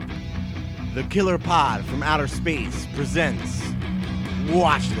The Killer Pod from Outer Space presents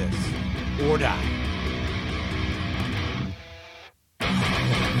Watch This or Die.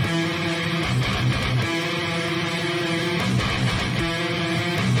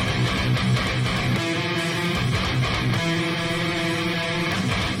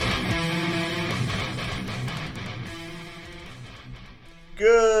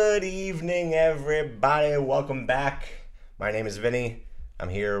 Good evening, everybody. Welcome back. My name is Vinny. I'm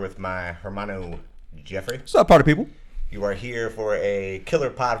here with my hermano, Jeffrey. What's up, party people? You are here for a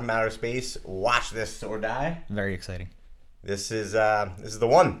Killer Pod from Outer Space. Watch This or Die. Very exciting. This is the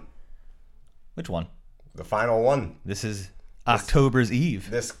one. Which one? The final one. This is October's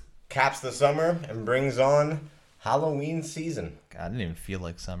Eve. This caps the summer and brings on Halloween season. God, I didn't even feel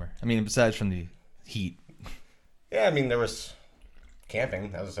like summer. I mean, besides from the heat. Yeah, I mean, there was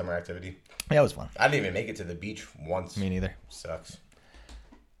camping. That was a summer activity. Yeah, it was fun. I didn't even make it to the beach once. Me neither. Sucks.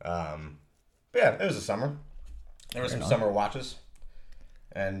 But yeah, it was a summer. There were some summer watches.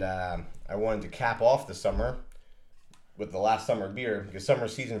 And I wanted to cap off the summer with the last summer beer, because summer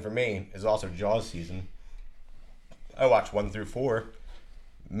season for me is also Jaws season. I watched 1 through 4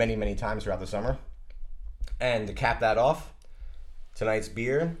 many, many times throughout the summer. And to cap that off, tonight's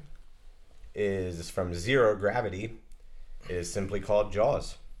beer is from Zero Gravity. It is simply called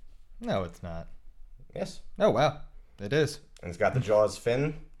Jaws. No, it's not. Yes. Oh, wow. It is. And it's got the Jaws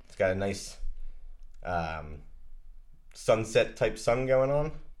fin. It's got a nice sunset type sun going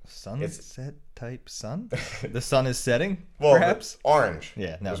on. Sunset type sun? The sun is setting, Well, perhaps? orange.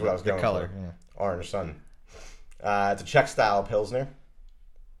 Yeah, no, is what I was the going color. for. Yeah. Orange sun. It's a Czech style Pilsner.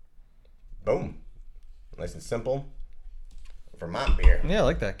 Boom. Nice and simple. Vermont beer. Yeah, I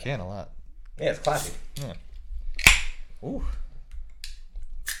like that can a lot. Yeah, it's classy. Yeah. Ooh.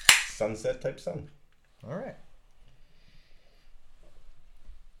 Sunset type sun. All right.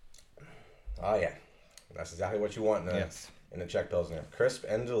 Oh, yeah. That's exactly what you want in a Czech Pilsner. Crisp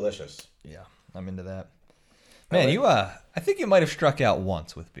and delicious. Yeah, I'm into that. Man, you I think you might have struck out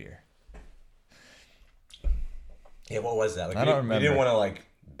once with beer. Yeah, what was that? Like, I don't remember. We didn't want to, like,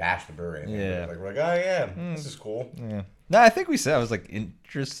 bash the brewery. Yeah. Like, we're like, oh, yeah, this is cool. Yeah. No, I think we said I was like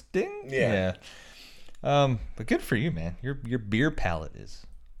interesting. Yeah. But good for you, man. Your beer palate is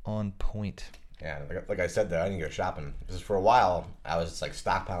on point. Yeah, like I said, though, I didn't go shopping. Because for a while, I was just, like,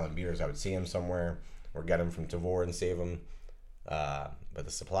 stockpiling beers. I would see them somewhere or get them from Tavor and save them. But the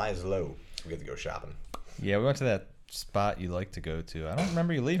supply is low, so we get to go shopping. Yeah, we went to that spot you like to go to. I don't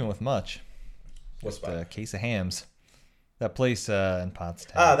remember you leaving with much. What spot? A case of hams. That place in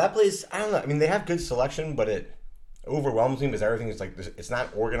Pottstown. That place, I don't know. I mean, they have good selection, but it overwhelms me because everything is, like, it's not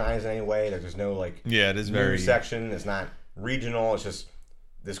organized in any way. Like, there's no, like, yeah, it is new very section. It's not regional. It's just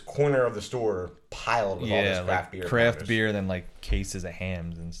this corner of the store piled with all this craft like beer. craft counters. beer, then like cases of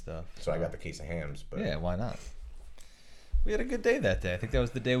hams and stuff. So I got the case of hams. But Yeah, why not? We had a good day that day. I think that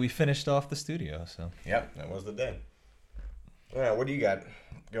was the day we finished off the studio. So Yep, that was the day. Yeah, what do you got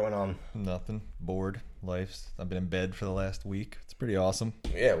going on? nothing. Bored. Life's. I've been in bed for the last week. It's pretty awesome.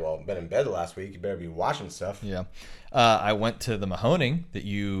 Yeah, well, been in bed last week. You better be watching stuff. Yeah. I went to the Mahoning that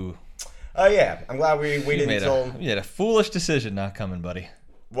you... Oh, yeah. I'm glad we waited until... You had a foolish decision not coming, buddy.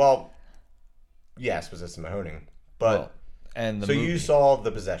 Well, yes, was this Mahoning. But, Well, and the so movie. you saw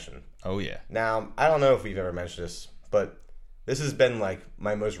The Possession. Oh, yeah. Now, I don't know if we've ever mentioned this, but this has been, like,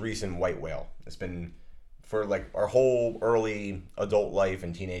 my most recent white whale. It's been, for, like, our whole early adult life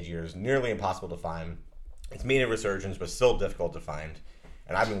and teenage years, nearly impossible to find. It's made a resurgence, but still difficult to find.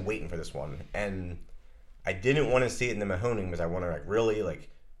 And I've been waiting for this one. And I didn't want to see it in the Mahoning because I want to, like, really, like,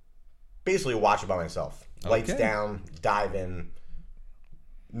 basically watch it by myself. Lights Okay. down, dive in,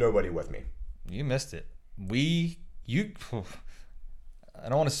 nobody with me. You missed it. I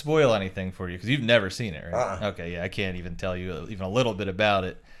don't want to spoil anything for you because you've never seen it, right? Okay, yeah, I can't even tell you even a little bit about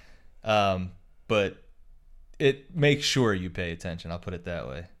it. But it makes sure you pay attention. I'll put it that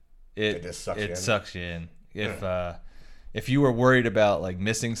way. It just sucks you in. sucks you in. If you were worried about like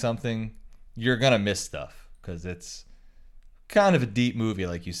missing something, you're gonna miss stuff because it's kind of a deep movie,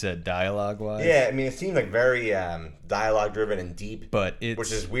 like you said, dialogue wise. Yeah, I mean, it seemed like very dialogue driven and deep, but it's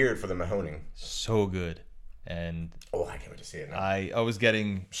which is weird for the Mahoning. so good. And Oh, I can't wait to see it now. I was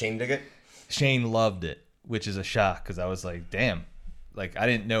getting Shane dig it? Shane loved it, which is a shock because I was like, damn, like I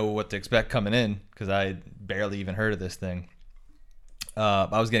didn't know what to expect coming in because I had barely even heard of this thing. I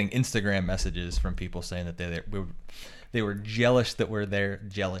was getting Instagram messages from people saying that they were jealous that we're there,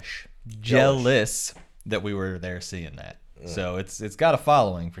 jealous that we were there seeing that. So it's got a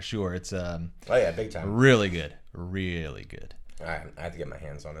following for sure. It's Oh, yeah, big time. really good. All right, I have to get my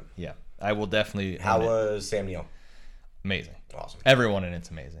hands on it. Yeah, I will definitely. How was Sam Neill? amazing. Awesome. Everyone in it's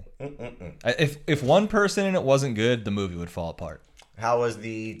amazing. If one person in it wasn't good, the movie would fall apart. How was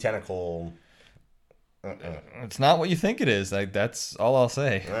the tentacle? It's not what you think it is. Like, that's all I'll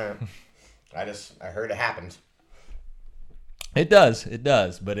say. I heard it happened. It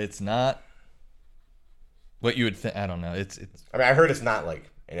does, but it's not what you would think. I don't know. It's. I mean, I heard it's not like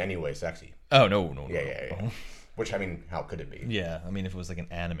in any way sexy. Oh no. Yeah. Which, I mean, how could it be? Yeah, I mean, if it was like an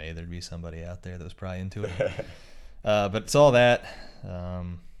anime, there'd be somebody out there that was probably into it. But it's all that.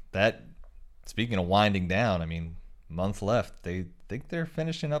 That. Speaking of winding down, I mean, month left. They think they're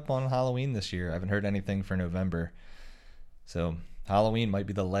finishing up on Halloween this year. I haven't heard anything for November, so Halloween might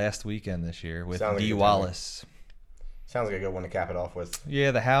be the last weekend this year with Dee Wallace. Sounds like a good one to cap it off with.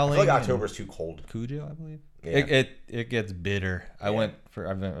 Yeah, the Howling. I feel like October's too cold. Cujo, I believe. Yeah. It gets bitter. Yeah.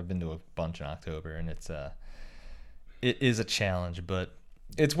 I've been to a bunch in October, and it is a challenge, but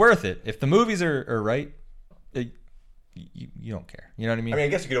it's worth it if the movies are right. You don't care. You know what I mean? I mean, I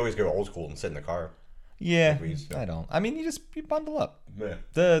guess you could always go old school and sit in the car. Yeah, I don't. I mean, you bundle up. Yeah.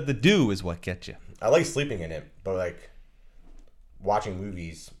 The do is what gets you. I like sleeping in it, but like watching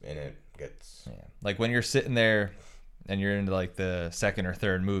movies in it gets. Yeah. Like when you're sitting there and you're into like the second or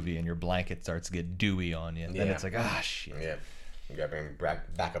third movie and your blanket starts to get dewy on you, then it's like, shit. Yeah. You got to bring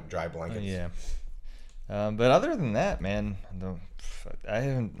back up dry blankets. Yeah. But other than that, man,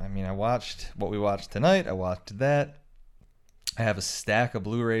 I watched what we watched tonight. I watched that. I have a stack of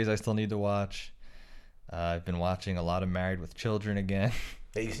Blu-rays I still need to watch. I've been watching a lot of Married with Children again.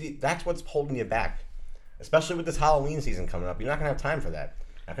 Yeah, you see, that's what's holding you back. Especially with this Halloween season coming up. You're not going to have time for that.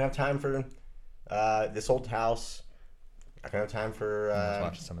 Not going to have time for This Old House. Not going to have time for... I was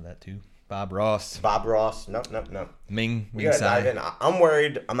watching some of that too. Bob Ross. Nope. Ming We got to Tsai. dive in. I'm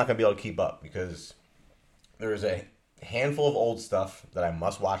worried I'm not going to be able to keep up because there's a handful of old stuff that I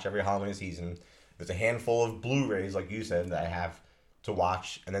must watch every Halloween season. There's a handful of Blu-rays, like you said, that I have to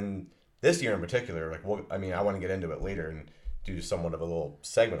watch. And then this year in particular, like, I want to get into it later and do somewhat of a little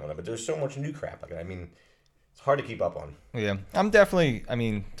segment on it. But there's so much new crap. Like, I mean, it's hard to keep up on. Yeah, I'm definitely. I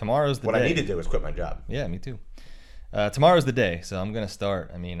mean, tomorrow's the day. What I need to do is quit my job. Yeah, me too. Tomorrow's the day, so I'm gonna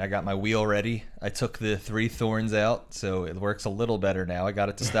start. I mean, I got my wheel ready. I took the 3 thorns out, so it works a little better now. I got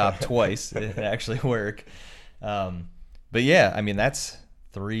it to stop twice. It actually worked. But yeah, I mean, that's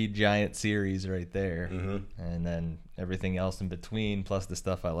 3 giant series right there, and then everything else in between, plus the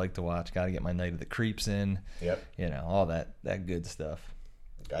stuff I like to watch. Got to get my Night of the Creeps in. Yep. You know, all that good stuff.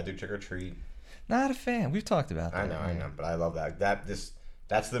 Gotta do Trick or Treat. Not a fan. We've talked about that. I know, but I love that.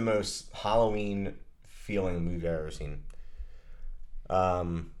 That's the most Halloween feeling movie I've ever seen.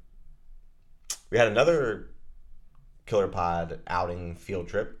 We had another Killer Pod outing field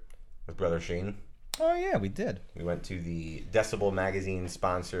trip with Brother Shane. Oh yeah, we did. We went to the Decibel Magazine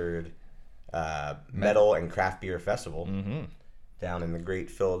sponsored Metal and Craft Beer Festival down in the great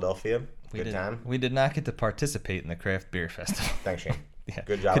Philadelphia. Good time. We did not get to participate in the craft beer festival. Thanks, Shane. Yeah.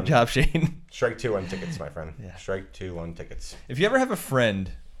 Good job. Good job, Shane. Strike 2 on tickets, my friend. Yeah. Strike 2 on tickets. If you ever have a friend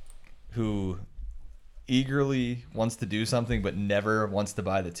who eagerly wants to do something but never wants to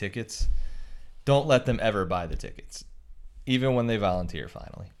buy the tickets, don't let them ever buy the tickets, even when they volunteer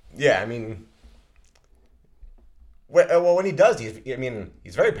finally. Yeah, I mean, well, when he does,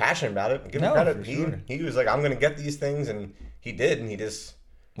 he's very passionate about it. Give him credit. For sure. He was like, I'm going to get these things, and he did, and he just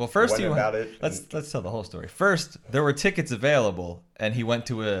first went about it. Let's tell the whole story. First, there were tickets available, and he went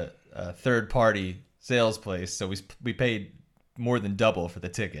to a third-party sales place, so we paid more than double for the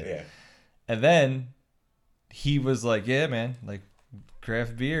ticket. Yeah. And then he was like, yeah, man, like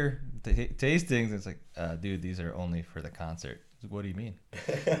craft beer tastings. And it's like, dude, these are only for the concert. What do you mean?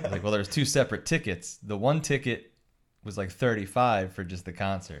 I was like, well, there's 2 separate tickets. The one ticket was like $35 for just the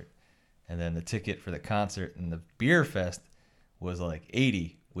concert. And then the ticket for the concert and the beer fest was like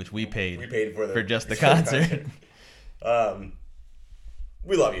 $80, which we paid for just the concert.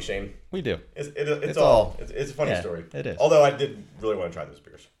 We love you, Shane. We do. It's a funny story. It is. Although I did really want to try those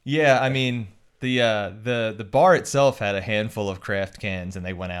beers. Yeah, I mean, the bar itself had a handful of craft cans, and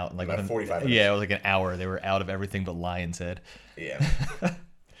they went out in like about 45 minutes. Yeah, it was like an hour. They were out of everything but Lion's Head. Yeah.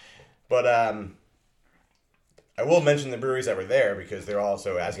 But I will mention the breweries that were there because they're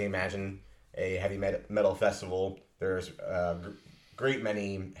also, as you imagine, a heavy metal festival. There's great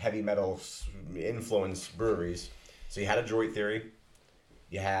many heavy metal influence breweries. So you had Adroit Theory.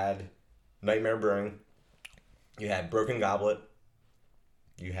 You had Nightmare Brewing. You had Broken Goblet.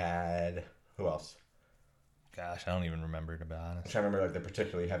 You had... Who else? Gosh, I don't even remember, to be honest. I'm trying to remember like the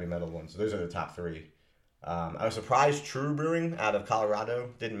particularly heavy metal ones. Those are the top 3. I was surprised True Brewing out of Colorado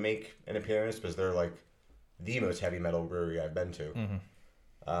didn't make an appearance because they're like the most heavy metal brewery I've been to.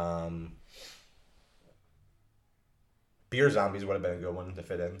 Beer Zombies would have been a good one to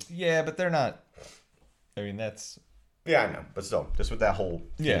fit in. Yeah, but they're not. I mean, that's. Yeah, I know, but still, just with that whole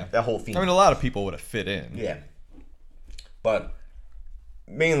theme. I mean, a lot of people would have fit in. Yeah, but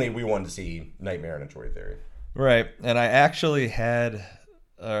mainly we wanted to see Nightmare on Detroit Theory. Right, and I actually had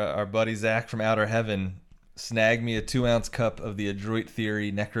our buddy Zach from Outer Heaven snag me a 2-ounce cup of the Adroit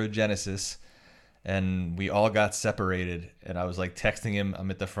Theory Necrogenesis, and we all got separated. And I was like texting him,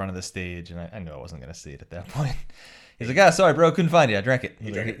 I'm at the front of the stage, and I knew I wasn't gonna see it at that point. He's like, "Ah, sorry, bro, couldn't find you. I drank it."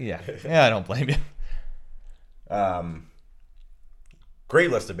 Yeah, I don't blame you.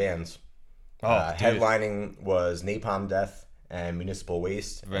 Great list of bands. Oh, headlining was Napalm Death and Municipal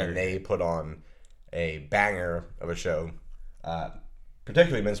Waste, and they put on a banger of a show.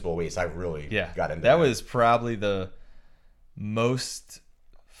 Particularly Municipal Waste, I really got into. That was probably the most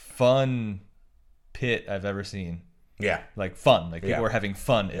fun pit I've ever seen. Yeah, like fun, like people were having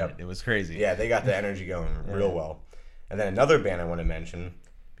fun in it. It was crazy. Yeah, they got the energy going real well. And then another band I want to mention,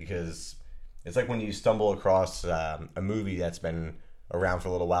 because it's like when you stumble across a movie that's been around for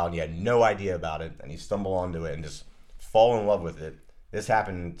a little while and you had no idea about it, and you stumble onto it and just fall in love with it. This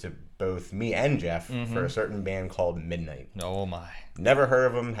happened to both me and Jeff for a certain band called Midnight. Oh my. Never heard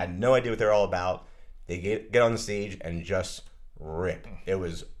of them, had no idea what they're all about. They get on the stage and just rip. It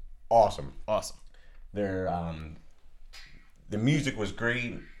was awesome. Awesome. Their the music was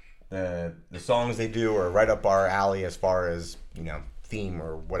great. The songs they do are right up our alley as far as, theme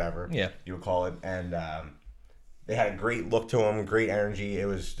or whatever you would call it. And they had a great look to them, great energy. It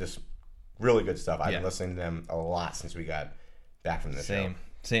was just really good stuff. I've been listening to them a lot since we got back from the show.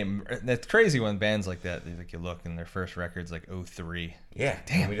 Same. That's crazy when bands like that, like you look and their first record's like 03. Yeah.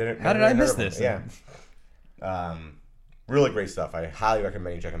 Damn. How did I miss this? Yeah. Really great stuff. I highly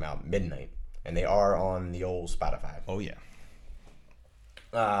recommend you check them out. Midnight. And they are on the old Spotify. Oh, yeah.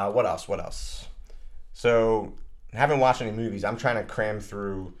 What else? So, haven't watched any movies. I'm trying to cram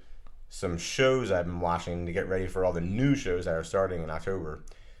through some shows I've been watching to get ready for all the new shows that are starting in October.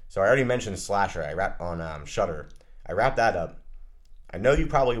 So I already mentioned Slasher. I wrapped on Shudder. I wrapped that up. I know you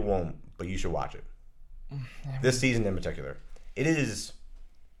probably won't, but you should watch it. This season in particular. It is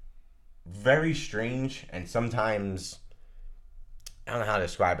very strange, and sometimes, I don't know how to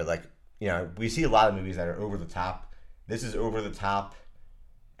describe it. Like, we see a lot of movies that are over the top. This is over the top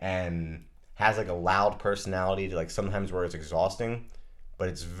and has like a loud personality to like sometimes where it's exhausting, but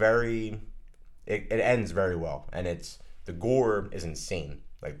it's it ends very well, and the gore is insane.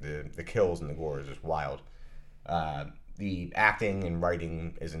 Like the kills and the gore is just wild. The acting and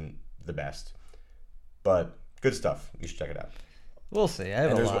writing isn't the best, but good stuff. You should check it out. We'll see.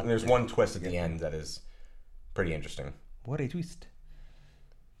 There's one twist at the end that is pretty interesting. What a twist!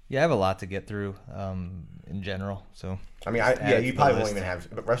 Yeah, I have a lot to get through in general. So I mean, you probably won't even have.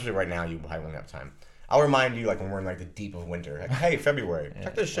 But especially right now, you probably won't have time. I'll remind you like when we're in like the deep of winter. Like, hey, February,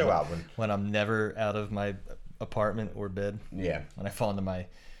 check this show out. When I'm never out of my apartment or bed. Yeah. When I fall into my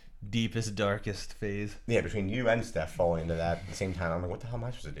deepest, darkest phase. Yeah, between you and Steph falling into that at the same time, I'm like, what the hell am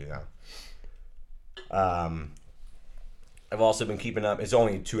I supposed to do now? I've also been keeping up. It's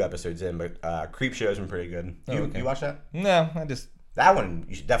only 2 episodes in, but Creepshow's been pretty good. You watch that? No, that one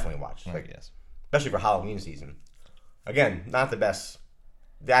you should definitely watch. Yes. Especially for Halloween season. Again, not the best.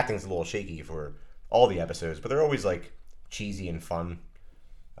 The acting's a little shaky for all the episodes, but they're always like cheesy and fun.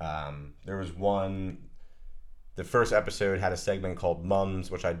 There was one. The first episode had a segment called Mums,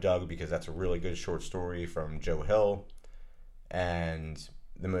 which I dug because that's a really good short story from Joe Hill. And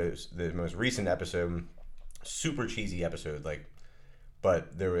the most recent episode, super cheesy episode,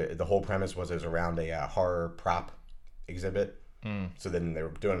 but the whole premise was it was around a horror prop exhibit. So then they were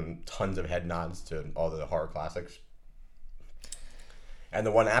doing tons of head nods to all the horror classics. And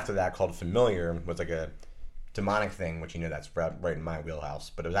the one after that, called Familiar, was like a demonic thing, which that's right in my wheelhouse.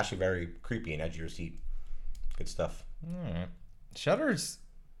 But it was actually very creepy and edge of your seat. Good stuff. All right. Shudder's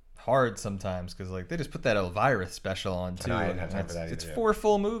hard sometimes because they just put that Elvira special on too. I didn't have time for that either. It's 4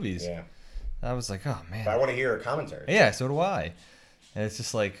 full movies. Yeah. I was like, oh man. But I want to hear a commentary. Yeah, so do I. And it's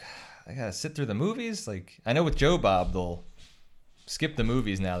just like I gotta sit through the movies. Like I know with Joe Bob they'll skip the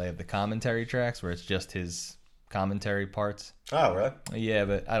movies now. They have the commentary tracks where it's just his commentary parts. Oh, really? Yeah,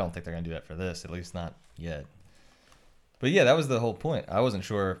 but I don't think they're gonna do that for this. At least not yet. But yeah, that was the whole point. I wasn't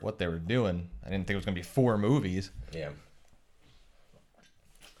sure what they were doing. I didn't think it was gonna be 4 movies. Yeah.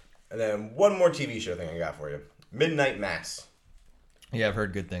 And then one more TV show thing I got for you: Midnight Mass. Yeah, I've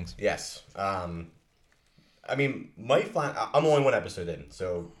heard good things. Yes. I mean, Mike Flanagan, I'm only 1 episode in,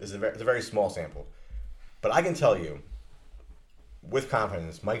 so it's a very small sample. But I can tell you, with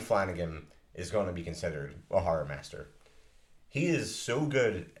confidence, Mike Flanagan is going to be considered a horror master. He is so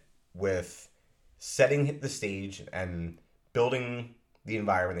good with setting the stage and building the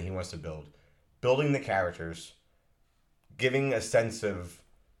environment that he wants to build, building the characters, giving a sense of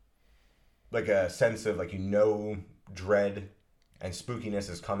like dread and spookiness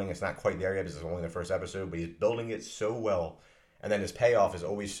is coming. It's not quite there yet because it's only the first episode, but he's building it so well, and then his payoff is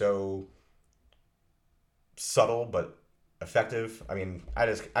always so subtle but effective. I mean,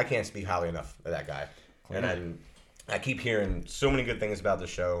 I can't speak highly enough of that guy, and I keep hearing so many good things about the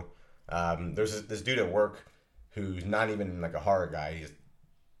show. There's this dude at work who's not even like a horror guy. He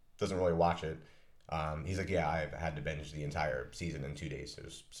doesn't really watch it. He's like, yeah, I had to binge the entire season in 2 days. It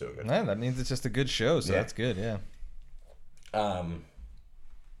was so good. Yeah, that means it's just a good show, so that's good, yeah. So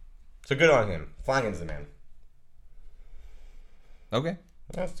good on him. Flanagan's the man. Okay.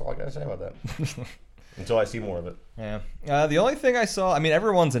 That's all I gotta say about that. Until I see more of it. Yeah. The only thing I saw, I mean,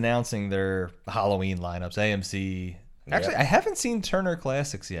 everyone's announcing their Halloween lineups. AMC. Actually, I haven't seen Turner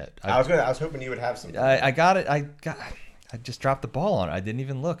Classics yet. I was hoping you would have some. I got it. I just dropped the ball on it. I didn't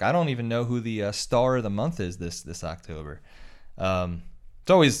even look. I don't even know who the star of the month is this October. It's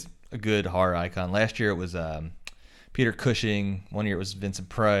always a good horror icon. Last year it was Peter Cushing. One year it was Vincent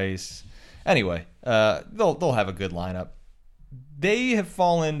Price. Anyway, they'll have a good lineup. They have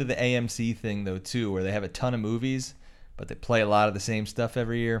fallen into the AMC thing though too, where they have a ton of movies, but they play a lot of the same stuff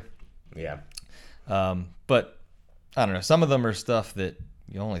every year. Yeah. But I don't know. Some of them are stuff that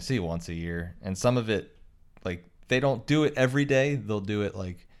you only see once a year, and some of it, like, they don't do it every day. They'll do it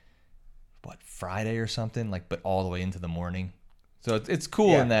like Friday or something, like, but all the way into the morning. So it's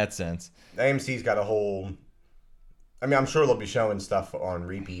cool in that sense. AMC's got a whole. I mean, I'm sure they'll be showing stuff on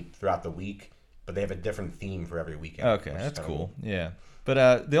repeat throughout the week, but they have a different theme for every weekend. Okay, that's cool. Yeah,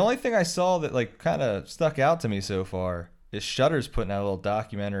 but the only thing I saw that like kind of stuck out to me so far is Shudder's putting out a little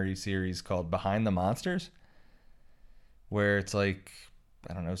documentary series called Behind the Monsters, where it's like,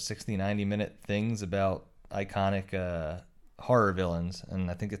 I don't know, 60, 90-minute things about iconic horror villains. And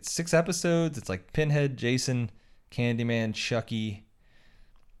I think it's 6 episodes. It's like Pinhead, Jason, Candyman, Chucky,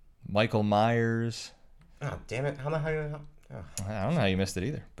 Michael Myers. Oh, damn it. How the hell? I don't know how you missed it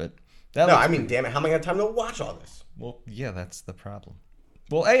either. But damn it. How am I going to have time to watch all this? Well, yeah, that's the problem.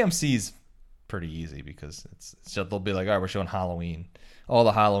 Well, AMC's pretty easy because it's just, they'll be like, all right, we're showing Halloween. All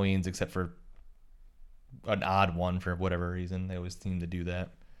the Halloweens except for an odd one for whatever reason. They always seem to do that.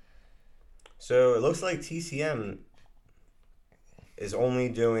 So it looks like TCM is only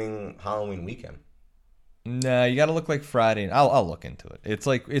doing Halloween weekend. No, you got to look like Friday. I'll look into it. It's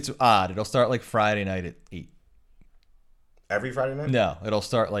like, it's odd. It'll start like Friday night at 8. Every Friday night? No, it'll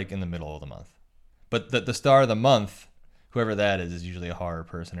start like in the middle of the month. But the star of the month, whoever that is usually a horror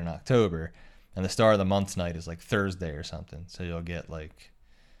person in October. And the star of the month's night is like Thursday or something. So you'll get like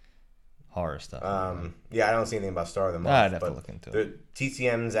horror stuff. Yeah, I don't see anything about star of the month. I'd have to look into it.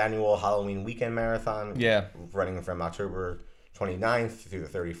 TCM's annual Halloween weekend marathon. Yeah. Running from October 29th through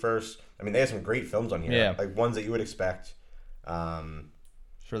the 31st. I mean, they have some great films on here. Yeah. Like ones that you would expect.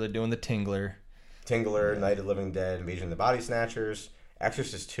 Sure, they're doing the Tingler. Night of the Living Dead, Invasion of the Body Snatchers,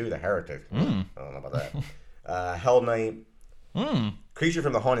 Exorcist 2, The Heretic. I don't know about that. Hell Night. Creature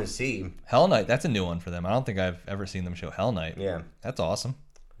from the Haunted Sea. Hell Night, that's a new one for them. I don't think I've ever seen them show Hell Night. Yeah. That's awesome.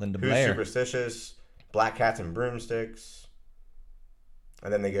 Linda Who's Blair. Superstitious, Black Cats and Broomsticks.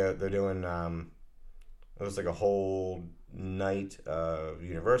 And then they're doing, it was like a whole night of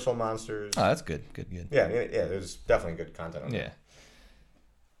Universal Monsters. Oh, that's good. Good. Yeah, there's definitely good content on there.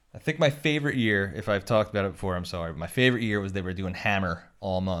 I think my favorite year, if I've talked about it before, I'm sorry. My favorite year was they were doing Hammer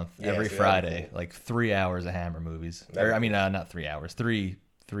all month, every Friday, cool. Like 3 hours of Hammer movies. Or, I mean, not 3 hours, three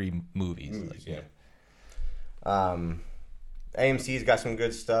movies. Like, yeah. AMC's got some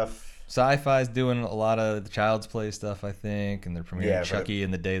good stuff. Sci-Fi's doing a lot of the Child's Play stuff, I think, and they're premiering Chucky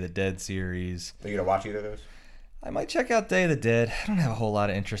and the Day of the Dead series. Are you gonna watch either of those? I might check out Day of the Dead. I don't have a whole lot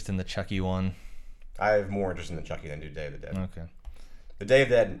of interest in the Chucky one. I have more interest in the Chucky than do Day of the Dead. Okay. The Day of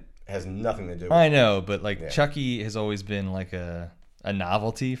the Dead has nothing to do with I know, but like Chucky has always been like a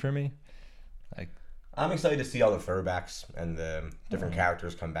novelty for me. Like, I'm excited to see all the throwbacks and the different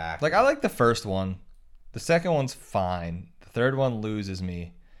characters come back. Like, I like the first one. The second one's fine. The third one loses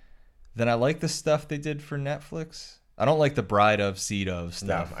me. Then I like the stuff they did for Netflix. I don't like the Bride of, Seed of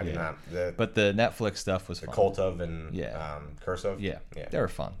stuff. No, I do not. But the Netflix stuff was fun. The Cult of and Curse of? Yeah, they were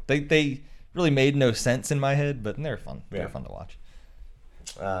fun. They really made no sense in my head, but they're fun. They're fun to watch.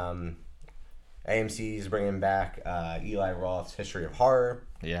 AMC is bringing back Eli Roth's History of Horror.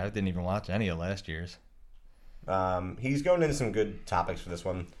 Yeah, I didn't even watch any of last year's. He's going into some good topics for this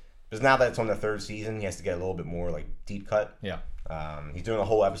one. Because now that it's on the 3rd season, he has to get a little bit more like deep cut. Yeah. He's doing a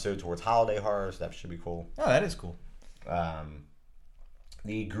whole episode towards holiday horror, so that should be cool. Oh, that is cool.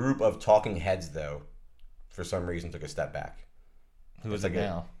 The group of talking heads, though, for some reason took a step back. Who is it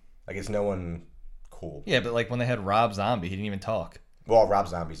now? Like it's no one cool. Yeah, but like when they had Rob Zombie, he didn't even talk. Well, Rob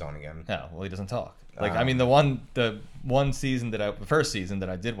Zombie's on again. No, well he doesn't talk. Like I mean, the first season that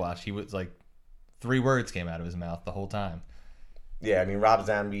I did watch, he was like 3 words came out of his mouth the whole time. Yeah, I mean Rob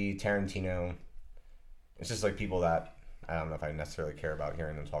Zombie, Tarantino. It's just like people that I don't know if I necessarily care about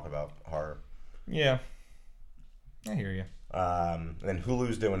hearing them talk about horror. Yeah, I hear you. And then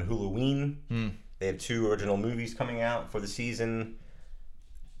Hulu's doing Huluween. They have 2 original movies coming out for the season.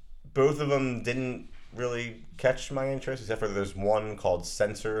 Both of them didn't really catch my interest, except for there's one called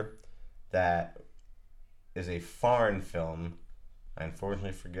Censor that is a foreign film. I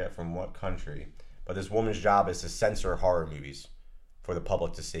unfortunately forget from what country. But this woman's job is to censor horror movies for the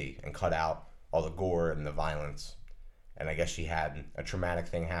public to see and cut out all the gore and the violence. And I guess she had a traumatic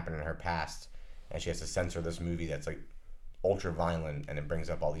thing happen in her past, and she has to censor this movie that's like ultra violent, and it brings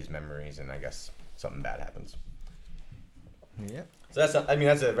up all these memories, and I guess something bad happens. Yep. So that's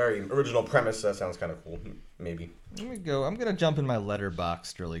a very original premise. That sounds kind of cool. Maybe. Let me go. I'm gonna jump in my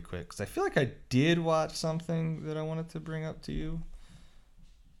Letterboxd really quick because I feel like I did watch something that I wanted to bring up to you.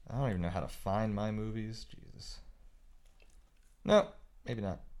 I don't even know how to find my movies. Jesus. No, maybe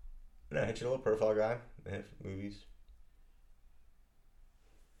not. No, hit your little profile guy. Movies.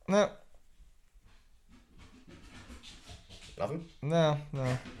 No. Nothing? No.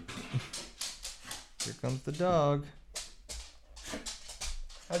 Here comes the dog.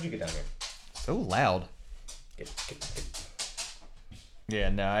 How'd you get down here? So loud. Get. Yeah,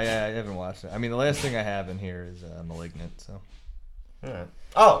 no, I haven't watched it. I mean, the last thing I have in here is Malignant, so. All right.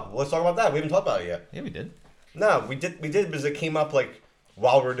 Oh, let's talk about that. We haven't talked about it yet. Yeah, we did. No, we did because it came up like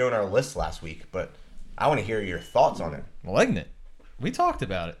while we were doing our list last week, but I want to hear your thoughts on it. Malignant. We talked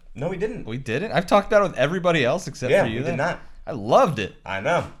about it. No, we didn't. We didn't? I've talked about it with everybody else except for you. Yeah, we did not. I loved it. I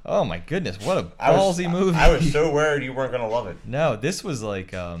know. Oh my goodness, what a ballsy movie. I was so worried you weren't going to love it. No, this was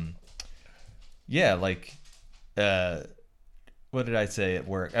like, what did I say at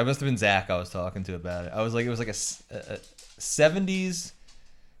work? I must have been Zach I was talking to about it. I was like, it was like a 70s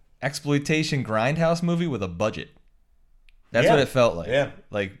exploitation grindhouse movie with a budget. That's what it felt like. Yeah.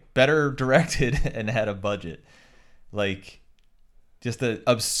 Like, better directed and had a budget. Like, just an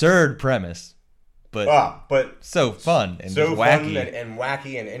absurd premise. But so fun and so wacky. Fun and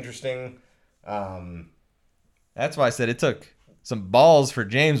wacky and interesting. That's why I said it took some balls for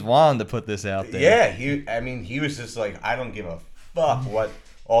James Wan to put this out there. Yeah, he was just like, I don't give a fuck what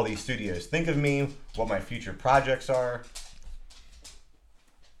all these studios think of me, what my future projects are.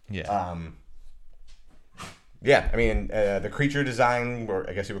 Yeah. Yeah, I mean, the creature design, or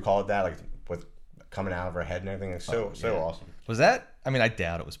I guess you would call it that, like with coming out of her head and everything, is so awesome. Was that? I mean, I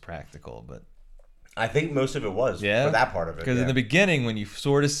doubt it was practical, but I think most of it was for that part of it. Because in the beginning, when you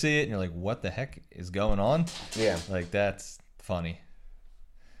sort of see it, and you're like, "What the heck is going on?" Yeah, like that's funny.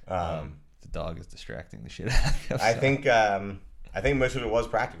 The dog is distracting the shit out of me. I think most of it was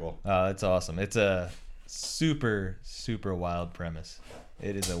practical. It's awesome. It's a super, super wild premise.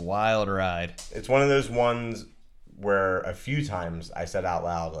 It is a wild ride. It's one of those ones where a few times I said out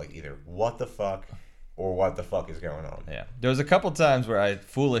loud, like, either "what the fuck" or "what the fuck is going on." Yeah, there was a couple times where I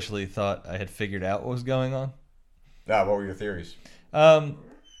foolishly thought I had figured out what was going on. What were your theories?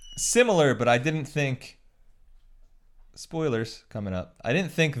 Similar, but I didn't think. Spoilers coming up. I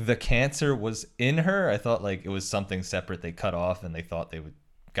didn't think the cancer was in her. I thought like it was something separate they cut off, and they thought they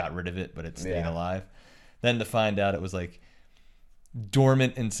got rid of it, but it stayed alive. Then to find out it was like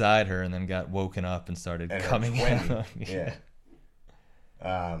dormant inside her, and then got woken up and started coming out. Yeah.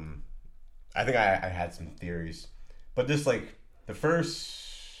 I think I had some theories, but just like the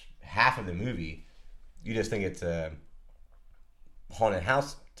first half of the movie, you just think it's a haunted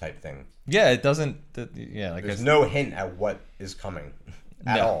house type thing. Yeah, it doesn't. Like there's no hint at what is coming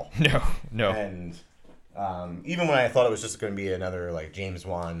at all. No. And even when I thought it was just going to be another like James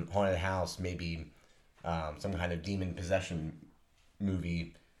Wan haunted house, maybe some kind of demon possession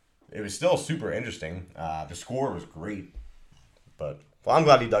movie, it was still super interesting. The score was great, but I'm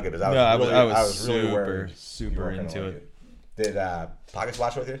glad he dug it because I was really worried. Super into it. Did Pockets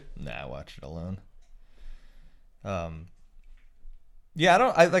watch it with you? Nah, I watched it alone. Yeah,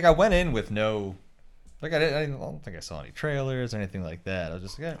 I went in with no, like I don't think I saw any trailers or anything like that. I was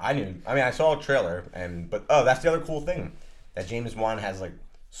just like, yeah. I saw a trailer, but that's the other cool thing, that James Wan has like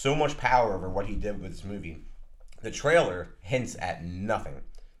so much power over what he did with this movie. The trailer hints at nothing.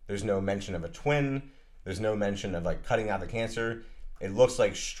 There's no mention of a twin. There's no mention of like cutting out the cancer. It looks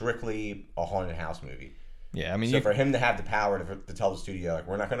like strictly a haunted house movie. Yeah, I mean, so for him to have the power to tell the studio, like,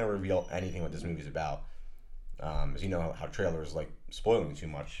 we're not going to reveal anything what this movie's about. As you know how trailers like spoiling too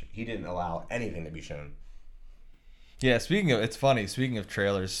much. He didn't allow anything to be shown. Yeah, it's funny. Speaking of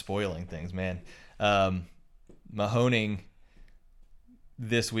trailers spoiling things, man. Mahoning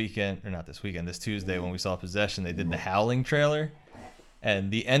this weekend, or not this weekend, this Tuesday when we saw Possession, they did the Howling trailer,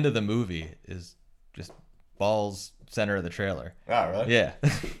 and the end of the movie is just balls center of the trailer. Oh, really? Yeah.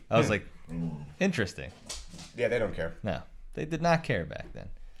 I was like, interesting. Yeah, they don't care. No, they did not care back then.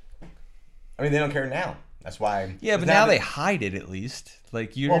 I mean, they don't care now. That's why. Yeah, but now they hide it at least.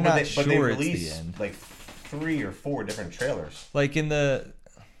 Like you're not sure but they it's released the end. like 3 or 4 different trailers. Like in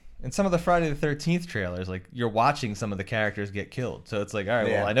some of the Friday the 13th trailers, like you're watching some of the characters get killed. So it's like, all right,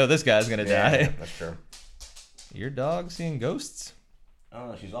 well, I know this guy's gonna die. Yeah, that's true. Your dog seeing ghosts?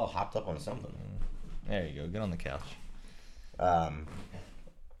 Oh, she's all hopped up on something. There you go. Get on the couch.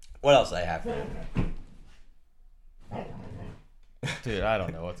 What else I have for you? Dude, I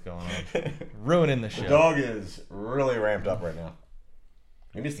don't know what's going on. Ruining the show. The dog is really ramped up right now.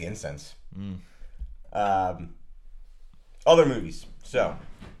 Maybe it's the incense. Other movies. So,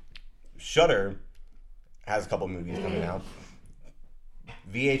 Shudder has a couple movies coming out.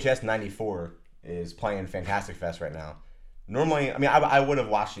 VHS 94 is playing Fantastic Fest right now. Normally, I mean, I would have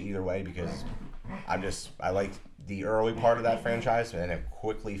watched it either way because I liked the early part of that franchise and then it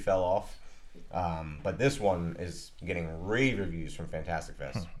quickly fell off. But this one is getting rave reviews from Fantastic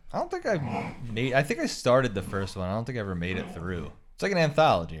Fest. I don't think I think I started the first one. I don't think I ever made it through. It's like an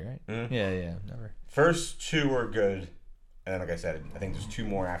anthology, right? Mm-hmm. Yeah, never. First 2 were good, and then like I said, I think there's 2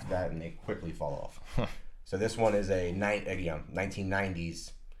 more after that, and they quickly fall off. So this one is a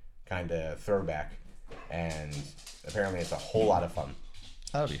 1990s kind of throwback, and apparently it's a whole lot of fun.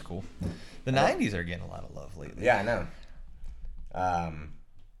 That would be cool. The 90s are getting a lot of love lately. Yeah, I know.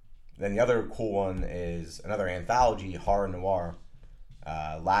 Then the other cool one is another anthology, Horror Noir.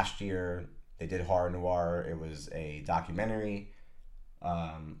 Last year they did Horror Noir. It was a documentary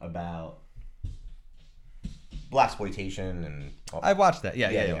about blaxploitation and. I watched that. Yeah,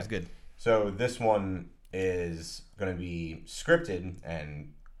 it was good. So this one is going to be scripted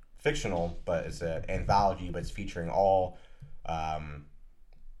and fictional, but it's an anthology, but it's featuring all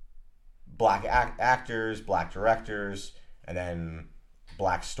black actors, black directors, and then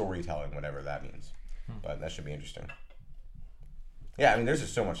black storytelling, whatever that means. But that should be interesting. Yeah, I mean, there's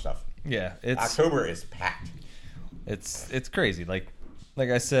just so much stuff. Yeah, October is packed. It's crazy. Like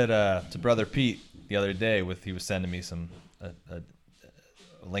I said to Brother Pete the other day, he was sending me a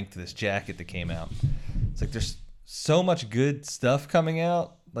link to this jacket that came out. It's like there's so much good stuff coming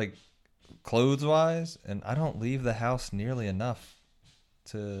out, like clothes wise, and I don't leave the house nearly enough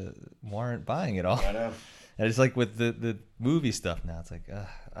to warrant buying it all. I know. And it's like with the movie stuff now. It's like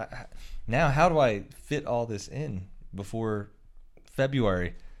now how do I fit all this in before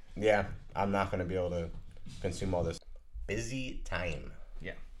February? Yeah, I'm not going to be able to consume all this. Busy time.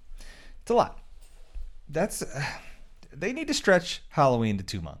 Yeah, it's a lot. They need to stretch Halloween to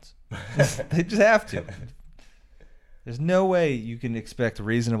 2 months. They just have to. There's no way you can expect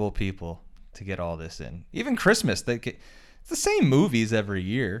reasonable people to get all this in. Even Christmas, it's the same movies every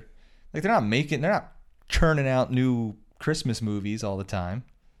year. Like they're not churning out new Christmas movies all the time.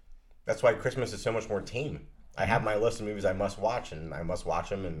 That's why Christmas is so much more tame. I have my list of movies I must watch, and I must watch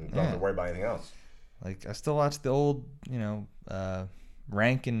them, and don't have to worry about anything else. Like I still watch the old,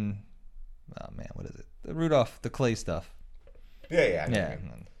 Rankin. Oh man, what is it? The Rudolph the Clay stuff. Yeah. Yeah.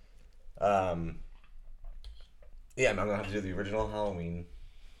 I'm gonna have to do the original Halloween.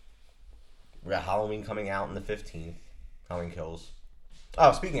 We got Halloween coming out on the 15th. Halloween Kills.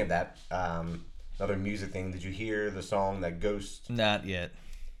 Oh, speaking of that, another music thing. Did you hear the song that Ghost? Not yet.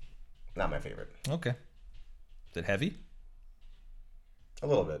 Not my favorite. Okay. Is it heavy? A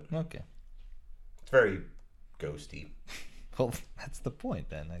little bit. Okay. It's very ghosty. Well, that's the point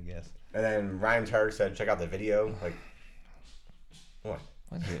then, I guess. And then Ryan Turk said, check out the video. Like, what?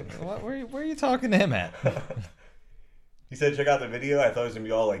 Where are you talking to him at? He said, check out the video. I thought it was going to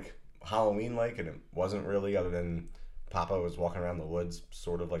be all like Halloween-like, and it wasn't really, other than Papa was walking around the woods,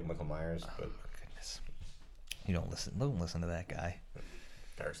 sort of like Michael Myers. But goodness. You don't listen to that guy.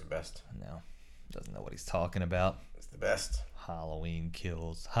 Turk's the best. No. Doesn't know what he's talking about. It's the best. Halloween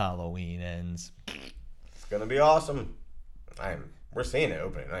kills. Halloween ends. It's going to be awesome. We're seeing it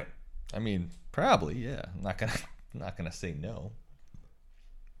opening night. I mean, probably, yeah. I'm not gonna say no.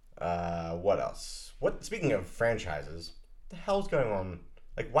 What else? Speaking of franchises, what the hell's going on?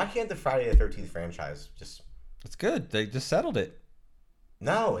 Like, why can't the Friday the 13th franchise just? It's good. They just settled it.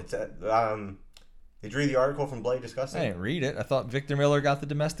 No, it's They drew the article from Bloody Disgusting. I didn't read it. I thought Victor Miller got the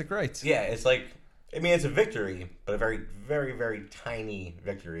domestic rights. Yeah, it's like, I mean, it's a victory, but a very, very, very tiny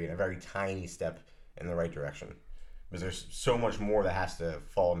victory and a very tiny step in the right direction. Because there's so much more that has to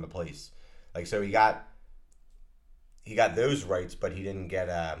fall into place. Like, so he got he got those rights, but he didn't get.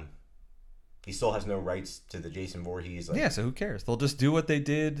 He still has no rights to the Jason Voorhees. Yeah, so who cares? They'll just do what they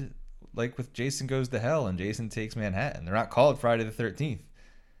did, like with Jason Goes to Hell and Jason Takes Manhattan. They're not called Friday the 13th.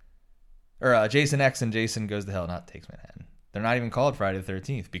 Or Jason X and Jason Goes to Hell, not Takes Manhattan. They're not even called Friday the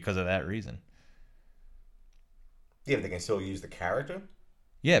 13th because of that reason. Yeah, but they can still use the character?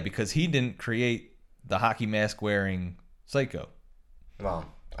 Yeah, because he didn't create the hockey mask wearing Psycho. Well,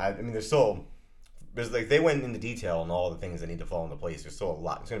 I mean, there's still... There's like, they went into detail on all the things that need to fall into place. There's still a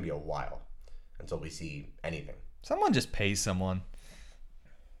lot. It's going to be a while until we see anything. Someone just pays someone.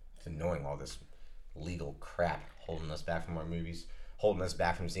 It's annoying, all this legal crap holding us back from our movies. Holding us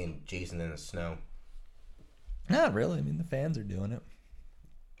back from seeing Jason in the snow. Not really. I mean, the fans are doing it.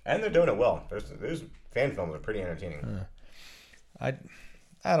 And they're doing it well. Those fan films are pretty entertaining. I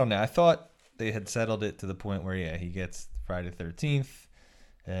don't know. I thought they had settled it to the point where, yeah, he gets Friday the 13th,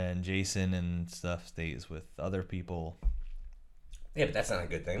 and Jason and stuff stays with other people. Yeah, but that's not a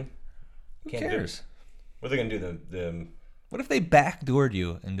good thing. Who cares? What are they going to do? The What if they backdoored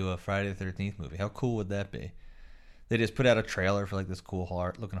you into a Friday the 13th movie? How cool would that be? They just put out a trailer for like this cool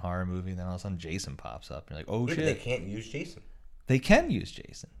looking horror movie, and then all of a sudden Jason pops up. And you're like, oh shit. They can't use Jason. They can use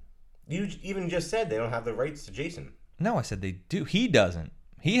Jason. You even just said they don't have the rights to Jason. No, I said they do. He doesn't.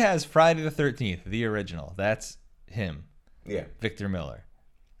 He has Friday the 13th, the original. That's him. Yeah. Victor Miller.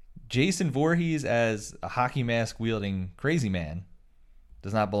 Jason Voorhees as a hockey mask wielding crazy man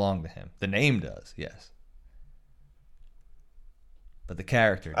does not belong to him. The name does, yes. But the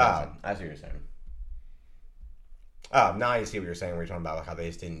character doesn't. I see what you're saying. Oh, now I see what you're saying. We're talking about how they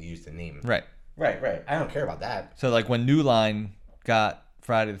just didn't use the name. Right. Right. I don't care about that. So like when New Line got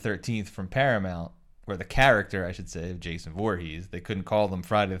Friday the 13th from Paramount, where the character, I should say, of Jason Voorhees, they couldn't call them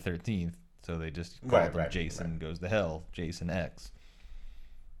Friday the 13th, so they just called them Jason Goes to Hell, Jason X.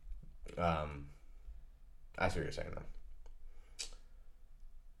 I see what you're saying,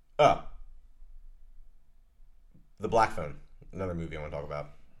 though. The Black Phone, another movie I want to talk about.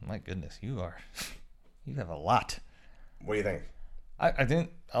 My goodness, you have a lot. What do you think? I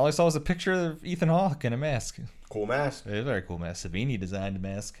didn't. All I saw was a picture of Ethan Hawke in a mask. Cool mask. It was a very cool mask. Savini designed a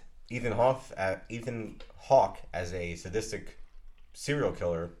mask. Ethan Hawke as a sadistic serial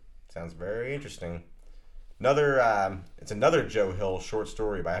killer sounds very interesting. It's another Joe Hill short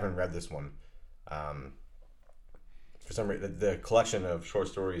story, but I haven't read this one. For some reason, the collection of short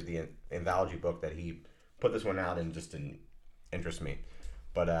stories, the anthology book that he put this one out in, just didn't interest me.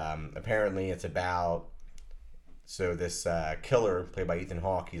 But apparently, it's about this killer played by Ethan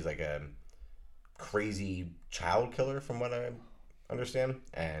Hawke. He's like a crazy child killer, from what I understand,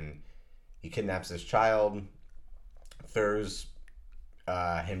 and he kidnaps this child, throws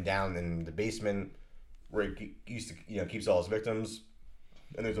him down in the basement where he used to, keeps all his victims,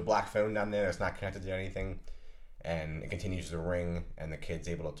 and there's a black phone down there that's not connected to anything, and it continues to ring, and the kid's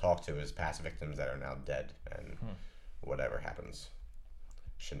able to talk to his past victims that are now dead, and whatever happens,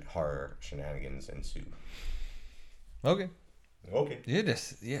 horror shenanigans ensue. Okay.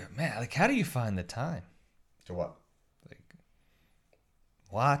 Yeah, man. Like, how do you find the time to what? Like,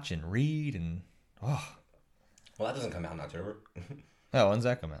 watch and read and Well, that doesn't come out in October. Oh, when's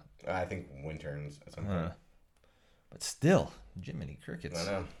that come out? I think winter's at some point. But still, Jiminy Crickets.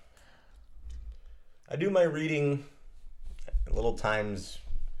 I know. I do my reading at little times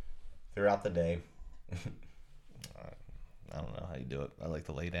throughout the day. I don't know how you do it. I like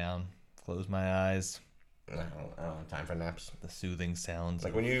to lay down, close my eyes. I don't have time for naps. The soothing sounds.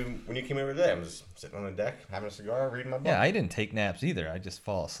 Like when you came over today, I'm just sitting on the deck, having a cigar, reading my book. Yeah, I didn't take naps either. I just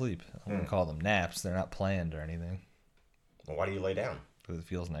fall asleep. I wouldn't call them naps. They're not planned or anything. Well, why do you lay down? Because it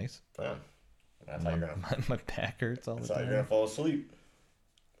feels nice. Yeah. That's how you're gonna. My back hurts all the time. That's how you're gonna fall asleep.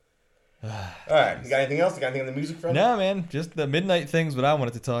 All right. You got anything else? You got anything on the music front? No, man. Just the midnight thing's what I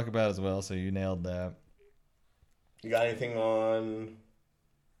wanted to talk about as well. So you nailed that. You got anything on?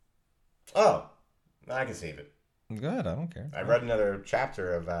 Oh, I can save it. Good. I don't care. I read another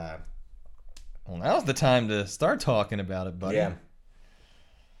chapter of. Well, now's the time to start talking about it, buddy. Yeah.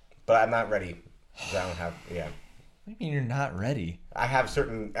 But I'm not ready. I don't have. Yeah. What do you mean you're not ready? I have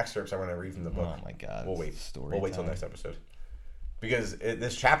certain excerpts I want to read from the book. Oh my god. We'll wait. Story We'll wait till next episode. Because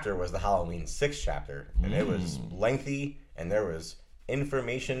this chapter was the Halloween 6 chapter, and it was lengthy, and there was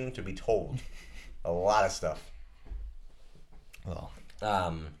information to be told. A lot of stuff. Well.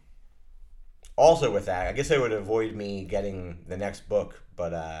 Also with that, I guess I would avoid me getting the next book,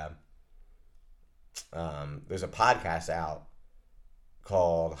 but there's a podcast out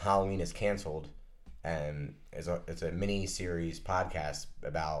called Halloween is Canceled, and it's a mini series podcast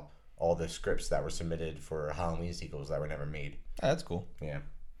about all the scripts that were submitted for Halloween sequels that were never made. That's cool. Yeah.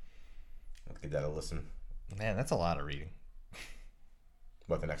 Let's give that a listen. Man, that's a lot of reading.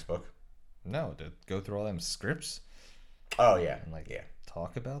 What, the next book? No, to go through all them scripts Oh yeah, and like yeah.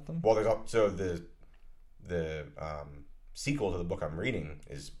 talk about them. Well, so the sequel to the book I'm reading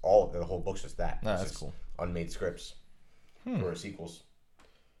is the whole book's just that. No, It's that's just cool. Unmade scripts for sequels.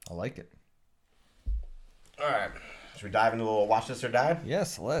 I like it. All right, should we dive into a little watch this or die?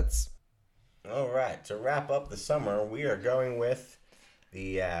 Yes, let's. All right, to wrap up the summer, we are going with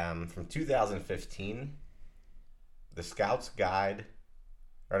the from 2015, The Scout's Guide,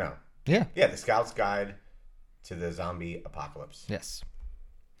 or no, Yeah. The Scout's Guide to the Zombie Apocalypse. Yes.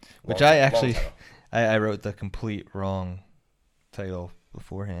 Which Long- I long actually, title. I wrote the complete wrong title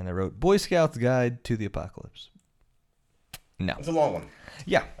beforehand. I wrote Boy Scout's Guide to the Apocalypse. No. It's a long one.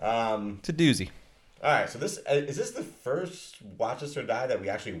 Yeah. Um, It's a doozy. all right, so this is this the first Watch This or Die that we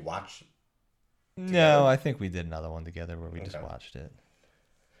actually watched? No, I think we did another one together where we just Okay. watched it.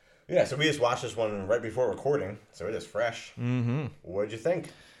 Yeah, so we just watched this one right before recording, so it is fresh. Mm-hmm. What did you think?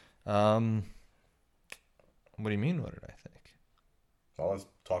 What do you mean, what did I think? Well, let's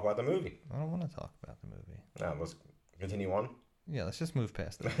talk about the movie. I don't want to talk about the movie. Now, let's continue on. Yeah, let's just move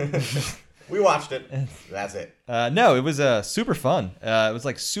past it. We watched it. That's it. No, it was super fun. It was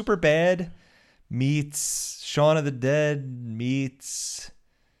like Super Bad meets Shaun of the Dead meets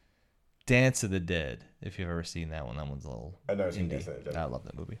Dance of the Dead. If you've ever seen that one's a little. I've never seen indie. Dance of the Dead. I love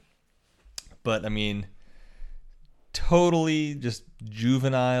that movie. But I mean, totally just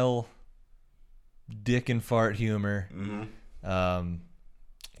juvenile dick and fart humor. Mm-hmm.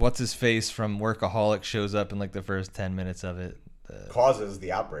 What's his face from Workaholic shows up in like the first 10 minutes of it. Causes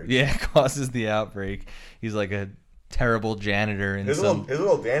the outbreak. Yeah, causes the outbreak. He's like a terrible janitor in His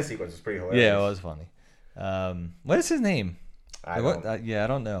little dance sequence is pretty hilarious. Yeah, it was funny. What is his name? I What? don't. Yeah, I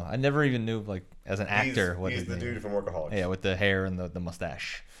don't know. I never even knew like as an actor what He's his the name. dude from Workaholics. Yeah, with the hair and the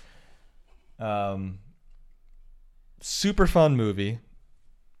mustache. Super fun movie.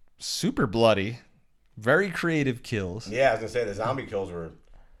 Super bloody. Very creative kills. Yeah, I was gonna say the zombie kills were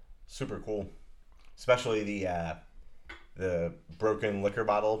super cool, especially the broken liquor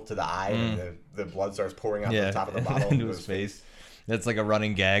bottle to the eye and the blood starts pouring out the top of the bottle into his face. That's like a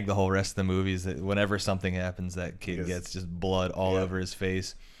running gag the whole rest of the movie is that whenever something happens, that kid gets just blood all over his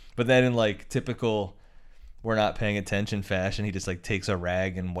face. But then in like typical we're not paying attention fashion, he just like takes a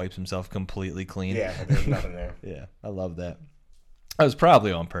rag and wipes himself completely clean. Yeah, but there's nothing there. Yeah, I love that. That was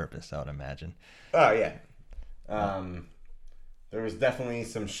probably on purpose, I would imagine. Oh yeah. There was definitely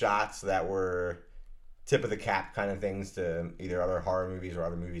some shots that were tip of the cap kind of things to either other horror movies or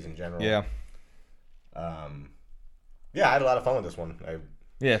other movies in general. Yeah. Yeah, I had a lot of fun with this one. I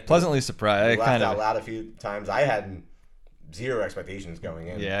Yeah, pleasantly surprised. I laughed kind out of loud a few times. I had zero expectations going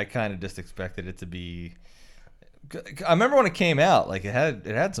in. I kind of just expected it to be. I remember when it came out, like it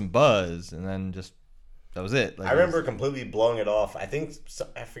had some buzz, and then just that was it. Like, I remember completely blowing it off. I think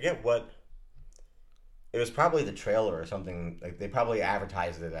I forget what. It was probably the trailer or something. Like they probably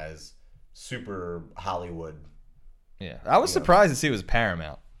advertised it as super Hollywood. Yeah, I was surprised to see it was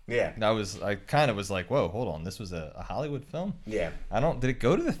Paramount. Yeah. I kind of was like, whoa, hold on, this was a Hollywood film. Yeah. Did it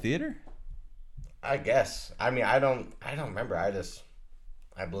go to the theater? I guess. I mean, I don't remember. I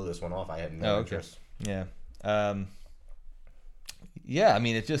blew this one off. I had no interest. Yeah. Yeah, I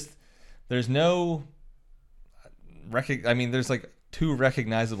mean, it just, there's no, I mean, there's like two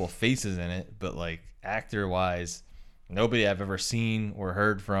recognizable faces in it, but like actor-wise, nobody I've ever seen or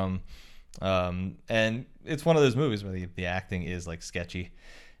heard from. And it's one of those movies where the acting is like sketchy.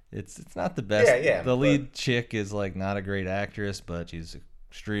 It's not the best. Yeah, the lead chick is like not a great actress, but she's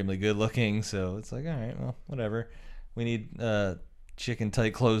extremely good looking. So it's like, all right, well, whatever. We need chick in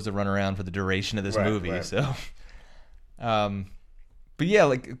tight clothes to run around for the duration of this movie. Right. So, but yeah,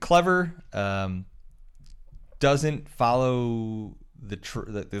 like clever. Doesn't follow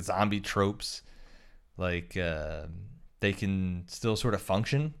the zombie tropes. Like they can still sort of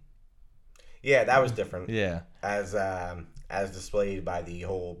function. Yeah, that was different. Yeah. As displayed by the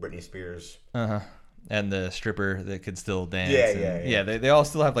whole Britney Spears. And the stripper that could still dance. Yeah. They all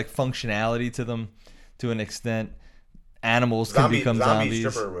still have like functionality to them to an extent. Animals can become zombies.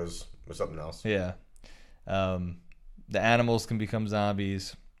 Zombie stripper was something else. Yeah. The animals can become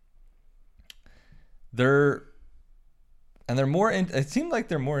zombies. They're more. It seemed like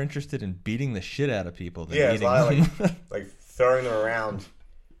they're more interested in beating the shit out of people than eating them. like throwing them around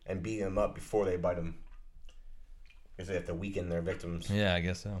and beating them up before they bite them. Because they have to weaken their victims. Yeah, I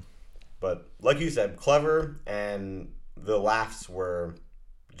guess so. But like you said, clever, and the laughs were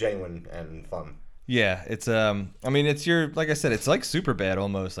genuine and fun. Yeah, it's I mean, it's like I said, it's like Superbad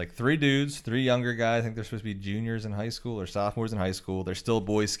almost. Like three dudes, three younger guys. I think they're supposed to be juniors in high school or sophomores in high school. They're still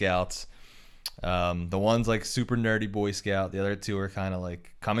Boy Scouts. The one's like super nerdy Boy Scout. The other two are kind of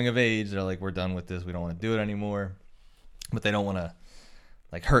like coming of age. They're like, we're done with this. We don't want to do it anymore. But they don't want to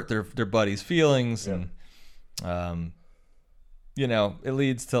like hurt their buddies' feelings. Yeah. And, it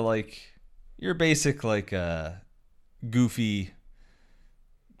leads to like your basic like goofy,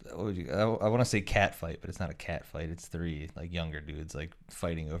 I want to say cat fight, but it's not a cat fight. It's three like younger dudes like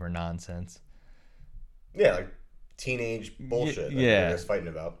fighting over nonsense. Yeah, like teenage bullshit that they're just fighting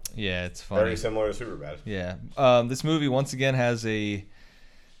about. Yeah, it's funny. Very similar to Superbad. Yeah. This movie once again has a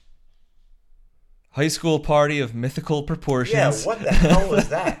high school party of mythical proportions. Yeah, what the hell was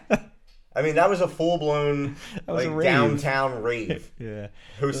that? I mean, that was a full-blown like downtown rave. Yeah.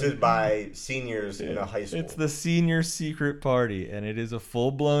 Hosted by seniors in a high school. It's the senior secret party, and it is a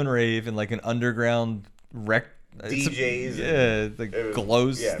full-blown rave in like an underground DJs. Like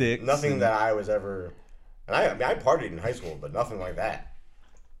glow sticks. Nothing that I was ever... And I partied in high school, but nothing like that.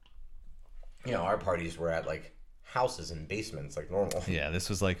 Our parties were at like houses and basements like normal. Yeah, this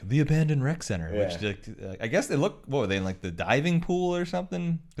was like the abandoned rec center, which I guess they look. What were they in, like the diving pool or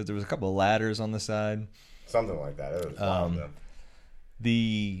something? Because there was a couple of ladders on the side. Something like that. It was wild, though.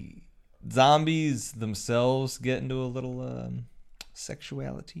 The zombies themselves get into a little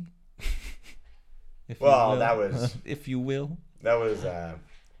sexuality. That was, if you will. That was,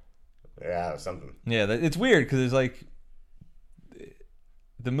 it was something. Yeah, it's weird because it's like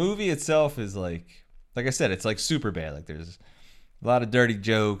the movie itself is like I said, it's like super bad. Like there's a lot of dirty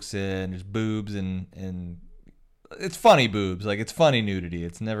jokes and there's boobs and it's funny boobs. Like it's funny nudity.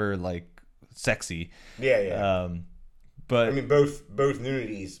 It's never like sexy. Yeah. But I mean, both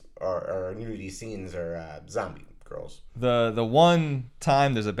nudities or nudity scenes are zombie girls. The one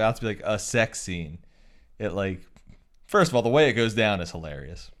time there's about to be like a sex scene, it like first of all the way it goes down is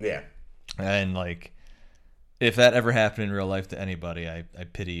hilarious. Yeah. And like if that ever happened in real life to anybody, I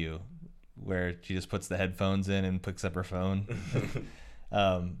pity you. Where she just puts the headphones in and picks up her phone.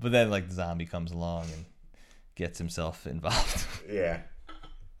 But then like the zombie comes along and gets himself involved. Yeah.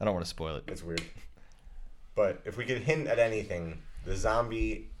 I don't want to spoil it. It's weird. But if we could hint at anything, the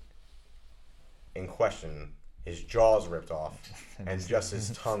zombie in question, his jaw's ripped off and just his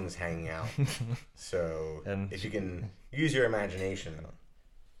tongue's hanging out. So if you can use your imagination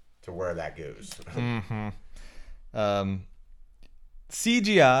to where that goes.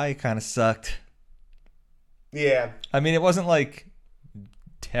 CGI kind of sucked. Yeah. I mean, it wasn't like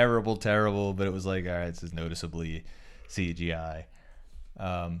terrible, but it was like, all right, this is noticeably CGI.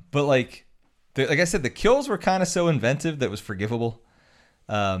 But like I said, the kills were kind of so inventive that it was forgivable.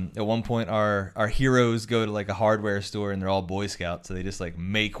 At one point, our heroes go to like a hardware store and they're all Boy Scouts, so they just like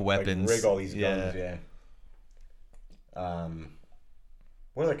make weapons. Like rig all these guns, yeah.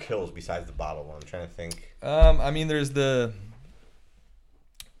 What are the kills besides the bottle one? I'm trying to think. I mean, there's the...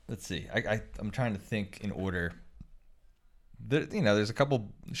 Let's see. I'm trying to think in order. There's a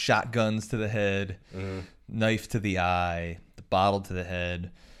couple shotguns to the head, knife to the eye, the bottle to the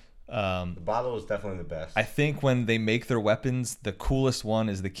head. The bottle is definitely the best. I think when they make their weapons, the coolest one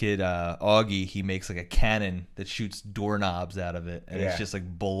is the kid Augie. He makes like a cannon that shoots doorknobs out of it, and it's just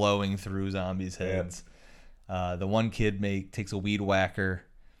like blowing through zombies' heads. The one kid takes a weed whacker,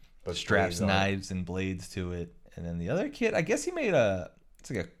 straps knives and blades to it, and then the other kid, I guess he made it's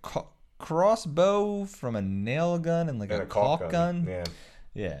like a crossbow from a nail gun and like a caulk gun.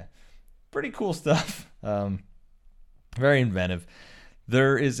 Yeah. Pretty cool stuff. Very inventive.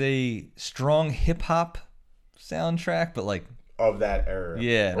 There is a strong hip hop soundtrack, but like of that era.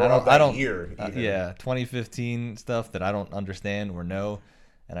 Yeah. Or I don't year. 2015 stuff that I don't understand or know.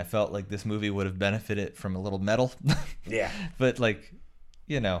 And I felt like this movie would have benefited from a little metal. Yeah. But like,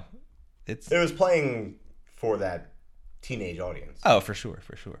 it was playing for that teenage audience. Oh, for sure.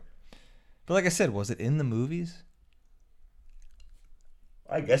 But like I said, was it in the movies?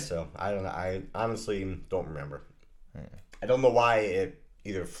 I guess so. I don't know. I honestly don't remember. Yeah. I don't know why it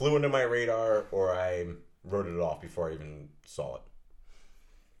either flew into my radar or I wrote it off before I even saw it.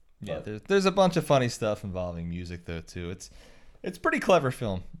 Yeah, there's a bunch of funny stuff involving music though too. It's pretty clever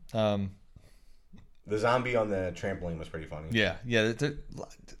film. The zombie on the trampoline was pretty funny. Yeah. There's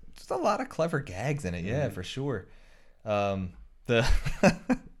a lot of clever gags in it. Yeah, for sure. When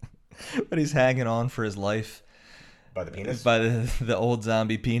he's hanging on for his life by the penis, by the old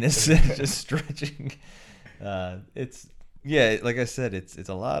zombie penis, just stretching. It's like I said, it's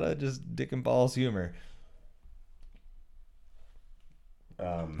a lot of just dick and balls humor.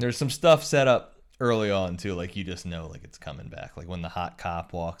 There's some stuff set up early on too, like you just know like it's coming back, like when the hot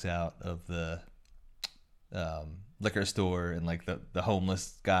cop walks out of the liquor store and like the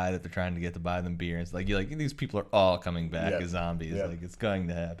homeless guy that they're trying to get to buy them beer. It's like these people are all coming back as zombies. Like it's going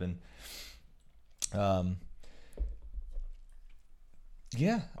to happen. Um,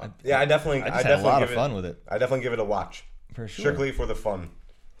 yeah, I definitely I just had a lot of give fun with it. I definitely give it a watch. For sure. Strictly for the fun.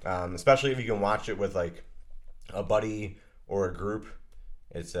 Especially if you can watch it with like a buddy or a group.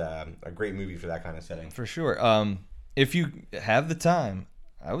 It's a great movie for that kind of setting. For sure. If you have the time,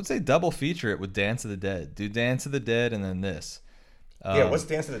 I would say double feature it with Dance of the Dead. Do Dance of the Dead and then this. What's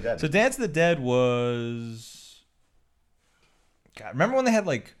Dance of the Dead? So Dance of the Dead was... God, remember when they had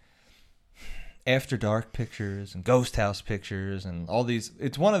like After Dark pictures and Ghost House pictures and all these?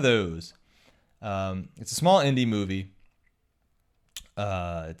 It's one of those. It's a small indie movie.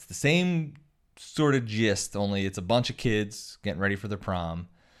 It's the same sort of gist, only it's a bunch of kids getting ready for their prom.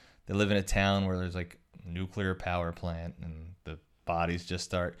 They live in a town where there's like a nuclear power plant and the bodies just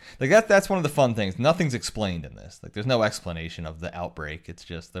start like that's one of the fun things. Nothing's explained in this. Like there's no explanation of the outbreak. It's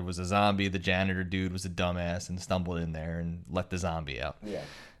just there was a zombie, the janitor dude was a dumbass and stumbled in there and let the zombie out.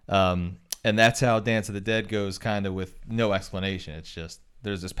 And that's how Dance of the Dead goes, kind of with no explanation. It's just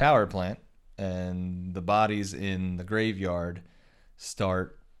there's this power plant and the bodies in the graveyard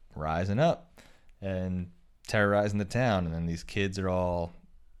start rising up and terrorizing the town, and then these kids are all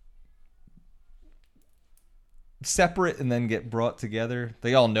separate and then get brought together.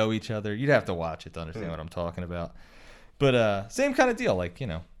 They all know each other. You'd have to watch it to understand what I'm talking about. But same kind of deal, like, you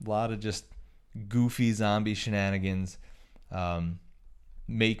know, a lot of just goofy zombie shenanigans,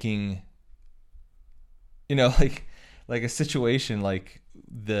 making, you know, like a situation like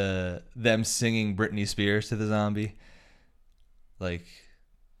them singing Britney Spears to the zombie, like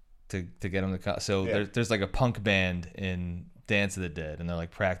to get them to. So there's like a punk band in Dance of the Dead, and they're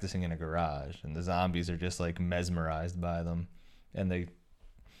like practicing in a garage, and the zombies are just like mesmerized by them, and they,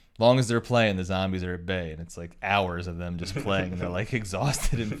 long as they're playing, the zombies are at bay, and it's like hours of them just playing, and they're like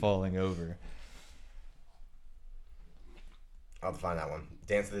exhausted and falling over. I'll have to find that one.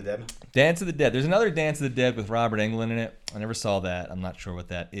 Dance of the Dead? Dance of the Dead. There's another Dance of the Dead with Robert Englund in it. I never saw that. I'm not sure what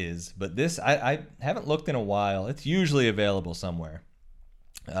that is. But this, I haven't looked in a while. It's usually available somewhere.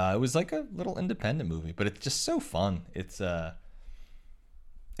 It was like a little independent movie, but it's just so fun. It's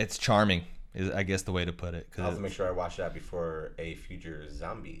charming, is I guess the way to put it. I'll have to make sure I watch that before a future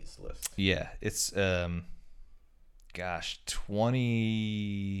zombies list. Yeah, it's, 20...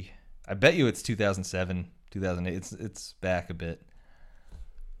 I bet you it's 2007, 2008. It's back a bit.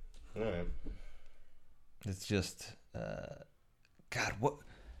 All right. It's just, God, what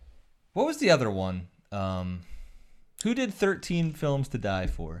was the other one? Who did 13 Films to Die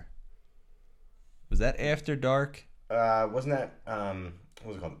For? Was that After Dark? Wasn't that, what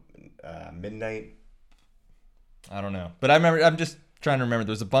was it called? Midnight? I don't know. But I'm just trying to remember.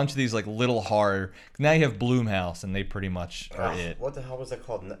 There was a bunch of these like little horror. Now you have Blumhouse, and they pretty much are it. What the hell was that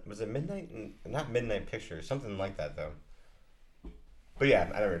called? Was it Midnight? Not Midnight Pictures. Something like that, though. But yeah,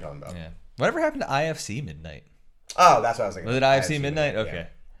 I know what you're talking about. Yeah. Whatever happened to IFC Midnight? Oh, that's what I was thinking. Was it IFC Midnight? Okay.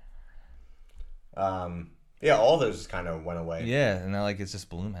 Yeah, all those kind of went away. Yeah, and now like it's just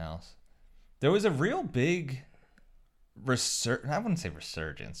Blumhouse. There was a real big I wouldn't say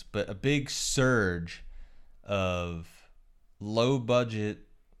resurgence, but a big surge of low budget,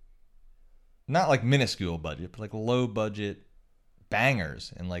 not like minuscule budget, but like low budget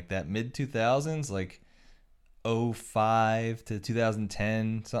bangers in like that mid 2000s, like 05 to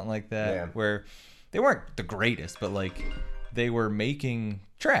 2010, something like that, yeah. Where they weren't the greatest, but like they were making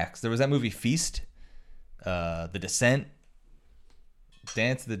tracks. There was that movie Feast, The Descent,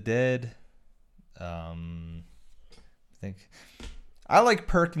 Dance of the Dead. I think I like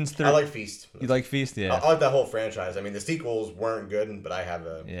Perkins. I like Feast. You like Feast? Yeah. I like that whole franchise. I mean, the sequels weren't good, but I have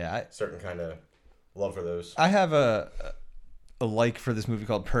a certain kind of love for those. I have a like for this movie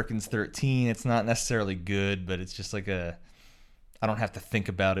called Perkins 13. It's not necessarily good, but it's just like I don't have to think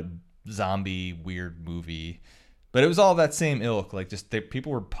about it, zombie weird movie. But it was all that same ilk. Like just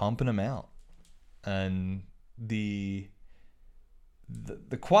people were pumping them out, and the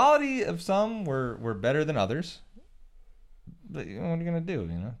quality of some were better than others. But what are you gonna do?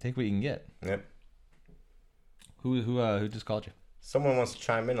 You know, take what you can get. Yep. Who just called you? Someone wants to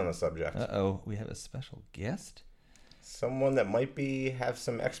chime in on the subject. Uh-oh, we have a special guest. Someone that might have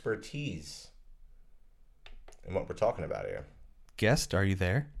some expertise in what we're talking about here. Guest, are you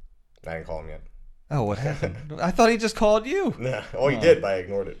there? I didn't call him yet. Oh, what happened? I thought he just called you. Nah. Oh, he did, but I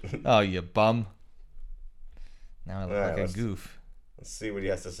ignored it. Oh, you bum. Now I look All right, like a goof. Let's see what he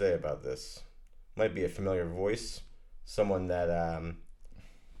has to say about this. Might be a familiar voice. Someone that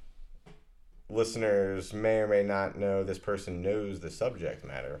listeners may or may not know. This person knows the subject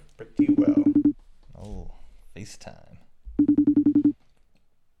matter pretty well. Oh, FaceTime.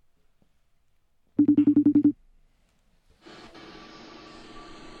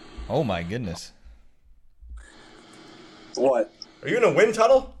 Oh my goodness. What? Are you in a wind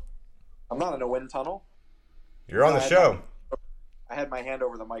tunnel? I'm not in a wind tunnel. You're on the show. I had my hand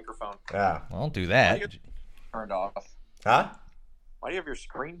over the microphone. Yeah. Well, don't do Why that. do you turned off? Huh? Why do you have your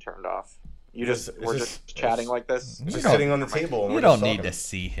screen turned off? We're just just chatting like this. It's You just don't- sitting on the table. And You we're don't just need talking. to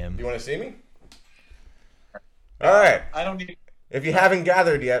see him. You want to see me? All right. I don't need. If you haven't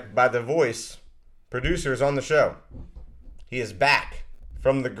gathered yet by the voice, producer is on the show. He is back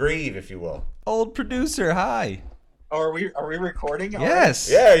from the grave, if you will. Old producer, hi. Oh, are we recording? Yes.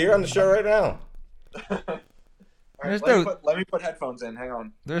 Yeah, you're on the show right now. All right, There's let me put headphones in. Hang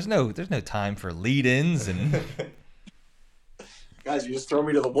on, There's no time for lead-ins, and guys. You just throw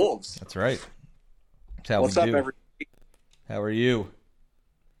me to the wolves. that's right. That's how What's we up, do. everybody? How are you?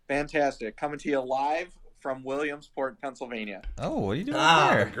 Fantastic. Coming to you live from Williamsport, Pennsylvania. Oh, what are you doing The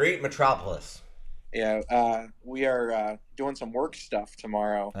there? great metropolis. Yeah, we are doing some work stuff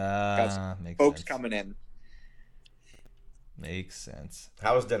tomorrow. Makes Folks sense. coming in. Makes sense.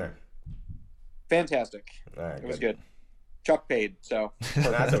 How was dinner? Fantastic. All right, It was good. Chuck paid, so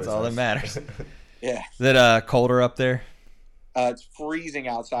That's That's all that matters. yeah. Is it colder up there? It's freezing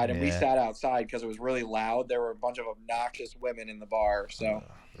outside, and we Yeah. sat outside because it was really loud. There were a bunch of obnoxious women in the bar, so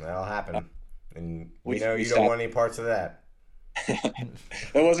That'll happen. And We- we know we you don't stopped. want any parts of that.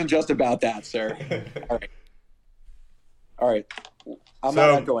 it wasn't just about that, sir. All right. I'm So-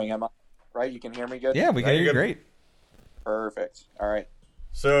 not echoing, am I? Right? You can hear me good? Yeah, we No, can hear you're you good. great. Perfect. All right.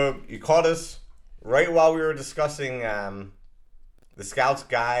 So you caught us right while we were discussing the Scout's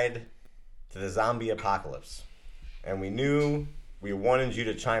Guide to the Zombie Apocalypse. And we knew we wanted you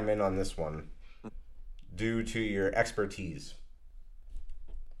to chime in on this one due to your expertise.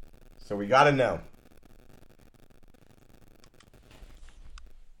 So we got to know.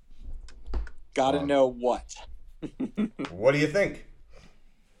 Got to Wow. know what. What do you think?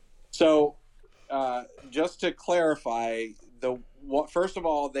 So, just to clarify, first of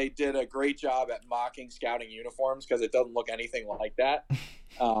all, they did a great job at mocking scouting uniforms because it doesn't look anything like that.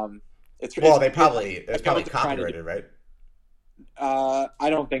 It's Well, it's it's probably what they're trying to copyrighted, right? I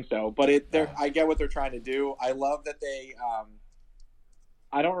don't think so, but No. I get what they're trying to do. I love that they.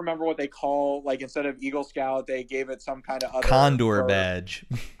 I don't remember what they call, like, instead of Eagle Scout, they gave it some kind of other Condor bird. badge.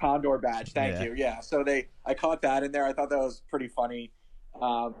 Condor badge. Thank Yeah. you. Yeah. So I caught that in there. I thought that was pretty funny.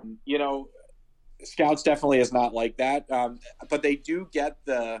 You know, Scouts definitely is not like that. But they do get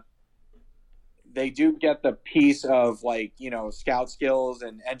the piece of, like, you know, scout skills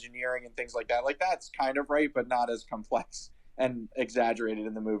and engineering and things like that. Like, that's kind of right, but not as complex and exaggerated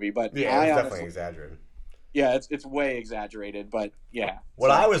in the movie. But Yeah, I it's honestly, definitely exaggerated. yeah, it's way exaggerated. But yeah, What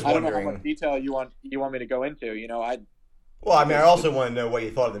So, I was I don't know how wondering- much detail you want me to go into. You know, Well, I mean, I also want to know what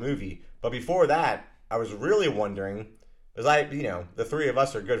you thought of the movie. But before that, I was really wondering, because the three of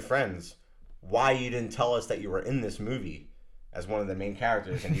us are good friends, why you didn't tell us that you were in this movie as one of the main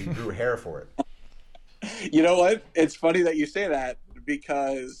characters and you grew hair for it. You know what? It's funny that you say that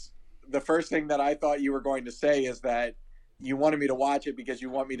because the first thing that I thought you were going to say is that you wanted me to watch it because you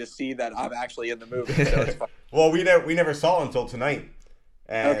want me to see that I'm actually in the movie. So it's funny. Well, we never saw it until tonight.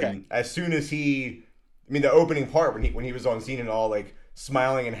 And Okay. as soon as the opening part when he was on scene and all like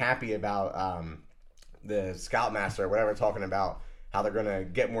smiling and happy about the Scoutmaster or whatever, talking about how they're gonna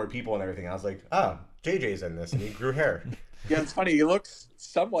get more people and everything, I was like, oh, JJ's in this and he grew hair. Yeah, it's funny. He looks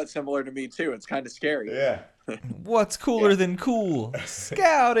somewhat similar to me too. It's kind of scary. Yeah. What's cooler than cool?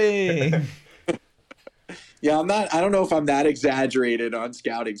 Scouting. Yeah, I don't know if I'm that exaggerated on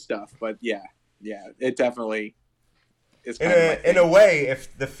scouting stuff, but yeah, it definitely is kind of my In thing. a way,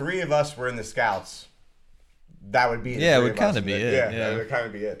 if the three of us were in the Scouts, that would be the Yeah, it three would of us. kinda be it, yeah. That would kind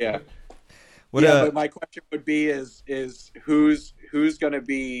of be it. Yeah. What Yeah, but my question would be is who's going to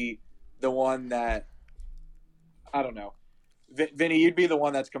be the one that, I don't know. Vinny, you'd be the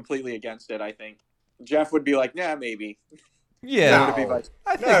one that's completely against it, I think. Jeff would be like, nah, maybe. yeah, No. Be like,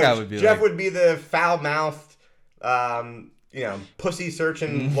 I think I would be Jeff like, would be the foul-mouthed, pussy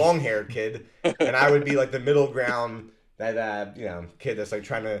searching, long-haired kid, and I would be like the middle ground, that kid that's like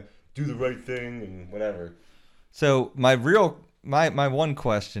trying to do the right thing and whatever. So my one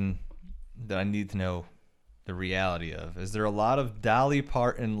question that I need to know the reality of is there a lot of Dolly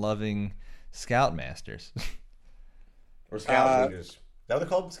Parton loving Scoutmasters? Or Scout leaders. Is that what they're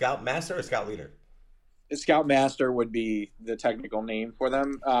called? Scout Master or Scout Leader? Scoutmaster would be the technical name for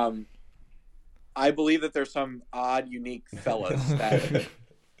them. I believe that there's some odd, unique fellas that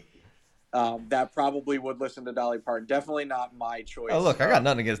that probably would listen to Dolly Parton. Definitely not my choice. Oh look, I got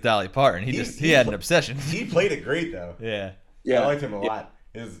nothing against Dolly Parton. He had an obsession. He played it great though. Yeah. Yeah, I liked him a lot.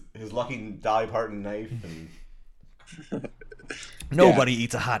 His lucky Dolly Parton knife and Nobody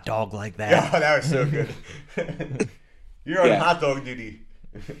eats a hot dog like that. yeah, that was so good. You're on hot dog duty.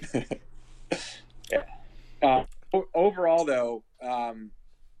 Overall, though,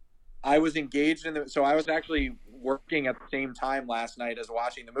 I was engaged in so I was actually working at the same time last night as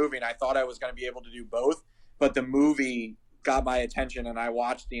watching the movie, and I thought I was going to be able to do both, but the movie got my attention, and I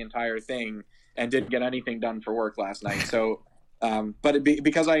watched the entire thing and didn't get anything done for work last night. So,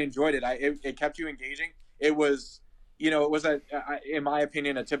 because I enjoyed it, it kept you engaging. It was, it was in my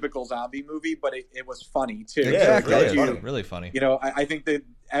opinion, a typical zombie movie, but it was funny too. Yeah, Exactly. Really funny. I think that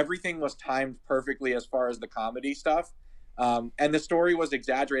everything was timed perfectly as far as the comedy stuff. And the story was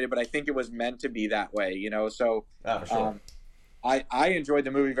exaggerated, but I think it was meant to be that way, So for sure. I enjoyed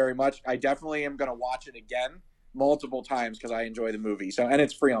the movie very much. I definitely am going to watch it again multiple times because I enjoy the movie. So, and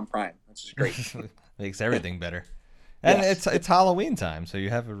it's free on Prime, which is great. Makes everything better. And it's Halloween time, so you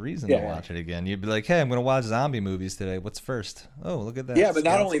have a reason to watch it again. You'd be like, "Hey, I'm going to watch zombie movies today. What's first? Oh, look at that." Yeah, but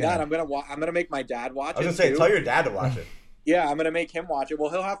not only that, I'm gonna make my dad watch it. I was gonna say, tell your dad to watch it. Yeah, I'm gonna make him watch it. Well,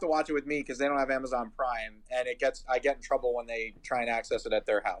 he'll have to watch it with me because they don't have Amazon Prime, and I get in trouble when they try and access it at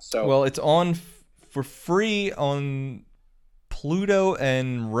their house. So, well, it's on for free on Pluto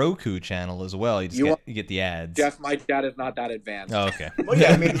and Roku channel as well. You get the ads. Jeff, my dad is not that advanced. Oh, okay. Well,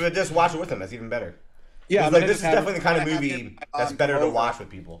 yeah, I mean, but just watch it with him. That's even better. Yeah, this is definitely the kind of movie that's better to watch with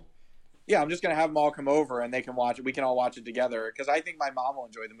people. Yeah, I'm just gonna have them all come over and they can watch it. We can all watch it together because I think my mom will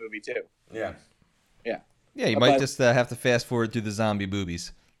enjoy the movie too. Yeah. Yeah. Yeah, you might just have to fast forward through the zombie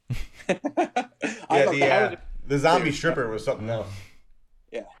boobies. The zombie stripper was something else.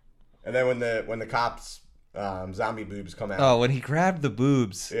 Yeah. And then when the cops zombie boobs come out. Oh, when he grabbed the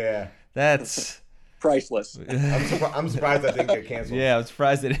boobs. Yeah. That's priceless. I'm surprised that didn't get canceled. Yeah, I'm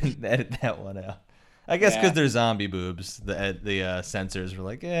surprised they didn't edit that one out. I guess because they're zombie boobs, the censors were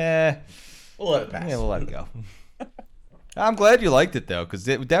like, we'll let it pass. Yeah, we'll let it go. I'm glad you liked it though, because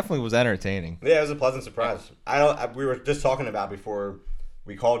it definitely was entertaining. Yeah, it was a pleasant surprise. We were just talking about before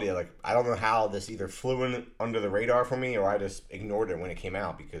we called you. Like, I don't know how this either flew in under the radar for me, or I just ignored it when it came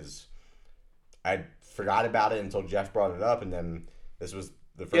out because I forgot about it until Jeff brought it up, and then this was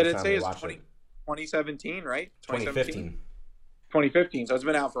the first time we watched it. 2017, right? 2015. 2015. So it's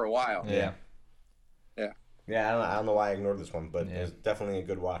been out for a while. Yeah. Yeah, I don't know why I ignored this one, but it was definitely a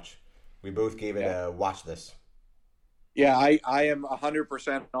good watch. We both gave it a watch this. Yeah, I am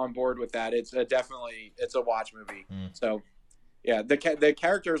 100% on board with that. It's definitely a watch movie. So, yeah, the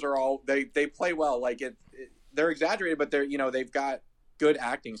characters are all they play well. Like they're exaggerated, but they've got good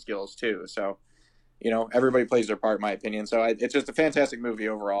acting skills too. So, everybody plays their part, in my opinion. So it's just a fantastic movie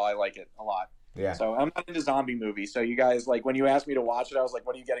overall. I like it a lot. Yeah. So I'm not into zombie movies. So you guys, like, when you asked me to watch it, I was like,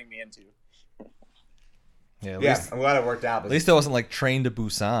 what are you getting me into? Yeah, I'm glad it worked out. At least it wasn't like Train to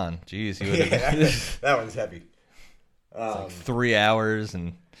Busan. Jeez, that one's heavy. Like 3 hours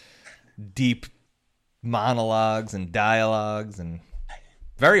and deep monologues and dialogues and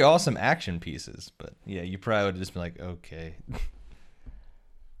very awesome action pieces. But yeah, you probably would have just been like, okay.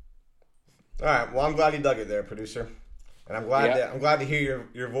 All right. Well, I'm glad you dug it there, producer, and I'm glad to hear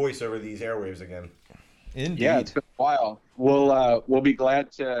your voice over these airwaves again. Indeed. Yeah, it's been a while. We'll be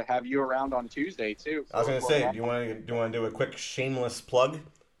glad to have you around on Tuesday too. I was going to say, do you want to do a quick shameless plug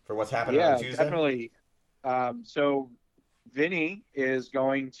for what's happening on Tuesday? Yeah, definitely. So Vinny is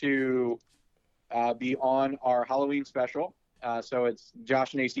going to be on our Halloween special. So it's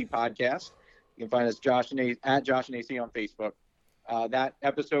Josh and AC podcast. You can find us at Josh and AC on Facebook. That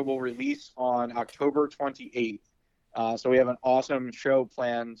episode will release on October 28th. So we have an awesome show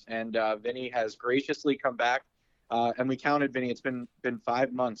planned, and Vinny has graciously come back. And we counted, Vinny. It's been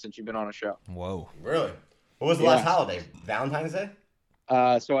 5 months since you've been on a show. Whoa! Really? What was the last holiday? Valentine's Day?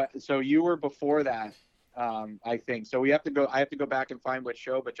 So you were before that, I think. So I have to go back and find which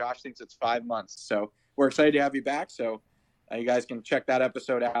show, but Josh thinks it's 5 months. So we're excited to have you back. So you guys can check that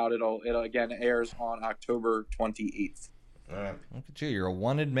episode out. It'll again airs on October 28th. All right. Look at you. You're a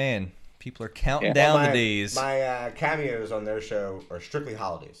wanted man. People are counting down the days. My cameos on their show are strictly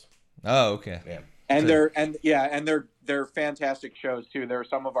holidays. Oh, okay. Yeah. And they're fantastic shows too. They're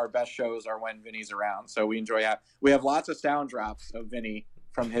some of our best shows are when Vinny's around. So we enjoy that. We have lots of sound drops of Vinny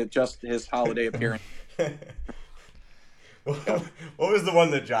from his holiday appearance. What was the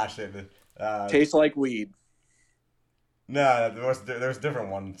one that Josh did? Tastes like weed. No, there was a different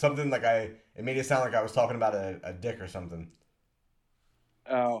one. Something like it made it sound like I was talking about a dick or something.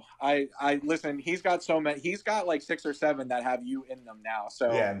 Oh, I listen. He's got so many. He's got like 6 or 7 that have you in them now.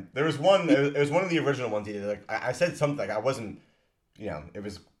 So yeah, there was one. It was one of the original ones he did. Like I said something like I wasn't. It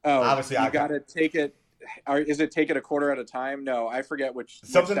was obviously I got to take it. Or is it take it a quarter at a time? No, I forget which.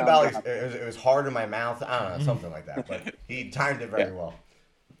 Something about it was hard in my mouth. I don't know, something like that. But he timed it very well.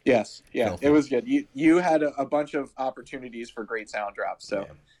 Yes, yeah, Filthy. it was good. You had a bunch of opportunities for great sound drops. So,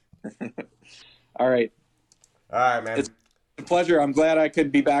 Yeah. all right, All right, man. It's a pleasure. I'm glad I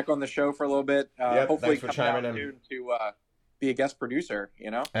could be back on the show for a little bit. Yep, Hopefully, thanks for coming chiming out in. soon to be a guest producer.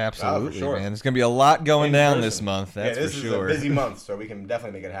 Absolutely, sure. man. There's gonna be a lot going In down person. this month. That's this for is sure. a busy month, so we can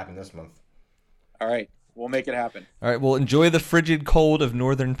definitely make it happen this month. All right, we'll make it happen. All right. Well, enjoy the frigid cold of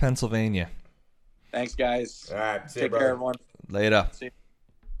northern Pennsylvania. Thanks, guys. All right, see you, Take brother. care, everyone. Later. See you.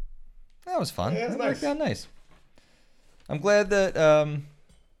 That was fun. Yeah, it was that worked nice. out nice. I'm glad that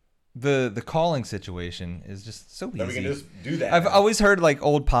the calling situation is just so easy. Then we can just do that. I've always heard like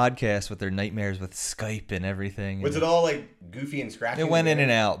old podcasts with their nightmares with Skype and everything. Was it all like goofy and scratchy? It went in and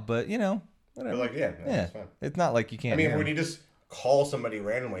out, but whatever. But like, yeah, Yeah, it's fine. it's not like you can't. I mean, hear when them. you just call somebody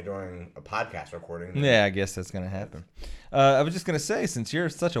randomly during a podcast recording. Yeah, I guess that's gonna happen. I was just gonna say, since you're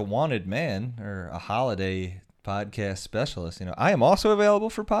such a wanted man or a holiday podcast specialist, I am also available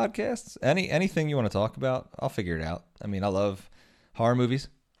for podcasts. Anything you want to talk about, I'll figure it out. I mean, I love horror movies,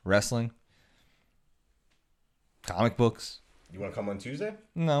 wrestling, comic books. You want to come on Tuesday?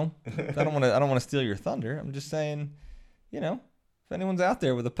 No, I don't want to steal your thunder. I'm just saying, if anyone's out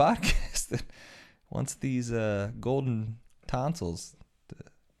there with a podcast that wants these golden tonsils to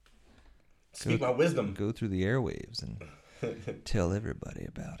Speak my wisdom. go through the airwaves and tell everybody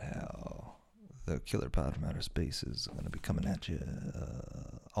about how the Killer Pod from Outer Space is going to be coming at you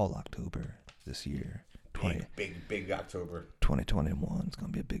all October this year. Big October. 2021 is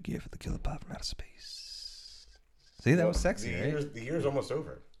going to be a big year for the Killer Pod from Outer Space. See, that was sexy, right? The year's almost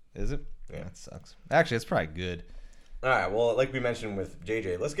over. Is it? Yeah. That sucks. Actually, it's probably good. All right. Well, like we mentioned with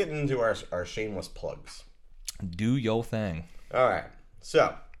JJ, let's get into our shameless plugs. Do your thing. All right.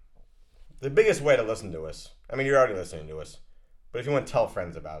 So, the biggest way to listen to us, I mean, you're already listening to us, but if you want to tell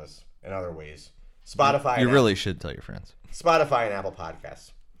friends about us in other ways, Spotify. You really should tell your friends. Spotify and Apple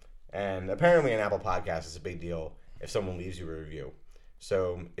Podcasts. And apparently an Apple Podcast is a big deal if someone leaves you a review.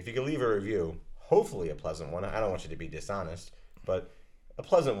 So if you could leave a review, hopefully a pleasant one. I don't want you to be dishonest, but a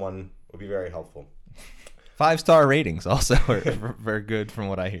pleasant one would be very helpful. 5-star ratings also are very good from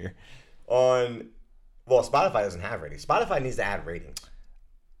what I hear. Spotify doesn't have ratings. Spotify needs to add ratings.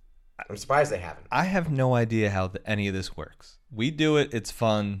 I'm surprised they haven't. I have no idea how any of this works. We do it. It's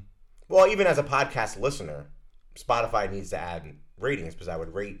fun. Well, even as a podcast listener, Spotify needs to add ratings because I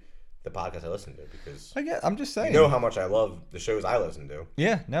would rate the podcast I listen to because I'm just saying. you know how much I love the shows I listen to.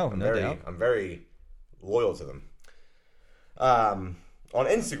 Yeah, no doubt. I'm very loyal to them. On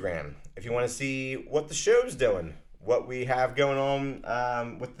Instagram, if you want to see what the show's doing, what we have going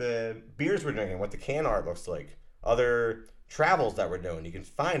on with the beers we're drinking, what the can art looks like, other travels that we're doing, you can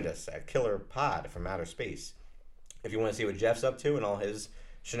find us at Killer Pod from Outer Space. If you want to see what Jeff's up to and all his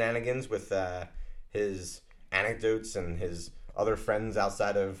shenanigans with his anecdotes and his other friends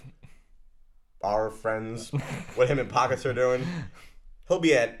outside of our friends, what him and Pockets are doing, he'll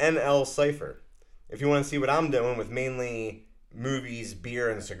be at NL Cypher. If you want to see what I'm doing with mainly movies, beer,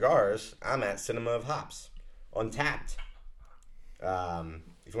 and cigars, I'm at Cinema of Hops on Tapped.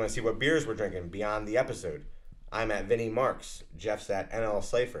 If you want to see what beers we're drinking beyond the episode, I'm at Vinny Marks. Jeff's at NL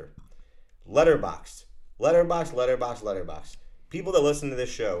Cypher. Letterboxd. People that listen to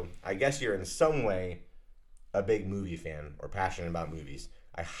this show, I guess you're in some way a big movie fan or passionate about movies.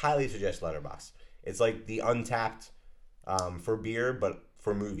 I highly suggest Letterboxd. It's like the Untapped for beer, but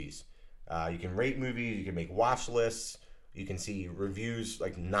for movies. You can rate movies. You can make watch lists. You can see reviews,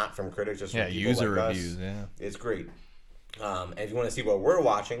 like not from critics, just from people user like reviews. us. Yeah, It's great. And if you want to see what we're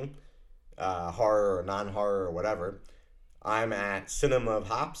watching, horror or non-horror or whatever, I'm at Cinema of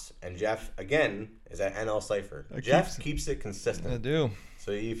Hops, and Jeff, again, is at NL Cypher. Jeff keeps it consistent. I do.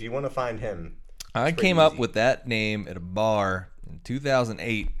 So if you want to find him, I pretty came up easy. with that name at a bar in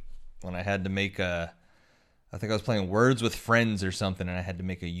 2008 when I had to make I think I was playing Words with Friends or something, and I had to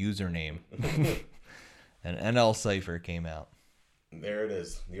make a username. And NL Cypher came out. There it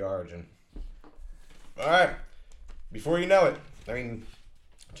is, the origin. All right. Before you know it, I mean,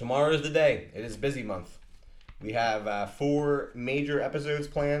 tomorrow is the day. It is busy month. We have 4 major episodes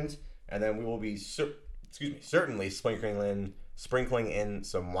planned, and then we will be certainly sprinkling in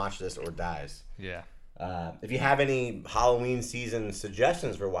some Watch This or Dies. Yeah. If you have any Halloween season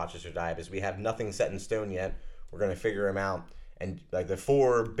suggestions for Watch This or Die, because we have nothing set in stone yet, we're going to figure them out. And like the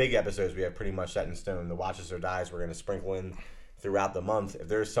 4 big episodes we have pretty much set in stone. The Watch This or Dies we're going to sprinkle in throughout the month. If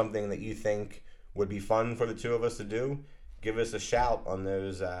there's something that you think would be fun for the two of us to do, give us a shout on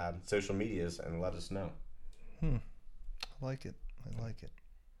those social medias and let us know. I like it.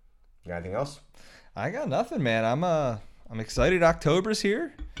 You got anything else? I got nothing, man. I'm excited. October's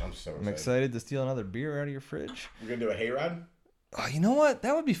here. I'm so excited. I'm excited to steal another beer out of your fridge. We're going to do a hayride? Oh, you know what?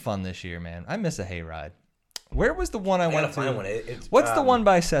 That would be fun this year, man. I miss a hayride. Where was the one I went to? Find one. What's the one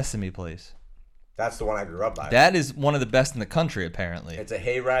by Sesame Place? That's the one I grew up by. That is one of the best in the country, apparently. It's a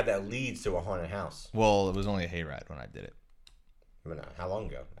hayride that leads to a haunted house. Well, it was only a hayride when I did it. I mean, how long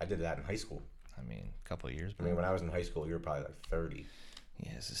ago? I did that in high school. I mean, a couple of years. I mean, when I was in high school, you were probably like 30.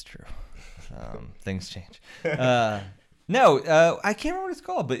 Yeah, this is true. Things change. No, I can't remember what it's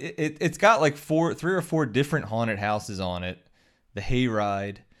called, but it's got like 3 or 4 different haunted houses on it. The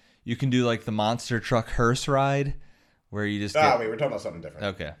hayride. You can do like the monster truck hearse ride, where you just. Wait, we're talking about something different.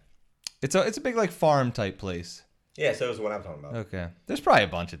 Okay. It's a big like farm type place. Yeah, so is what I'm talking about. Okay. There's probably a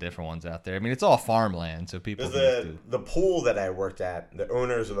bunch of different ones out there. I mean, it's all farmland, so people. There's the pool that I worked at. The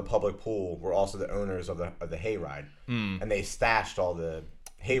owners of the public pool were also the owners of the hayride, and they stashed all the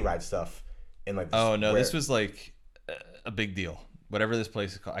hayride stuff in like. This was like a big deal. Whatever this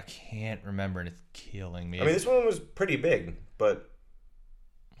place is called, I can't remember, and it's killing me. I mean, this one was pretty big, but.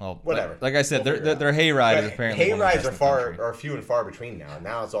 Well, whatever. Like I said, their hayride is apparently. Hayrides are few and far between now.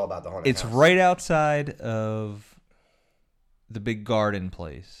 Now it's all about the haunted house. It's right outside of the big garden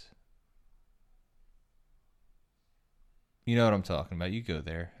place. You know what I'm talking about. You go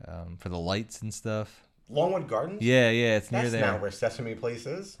there for the lights and stuff. Longwood Gardens? Yeah, it's near there. That's not where Sesame Place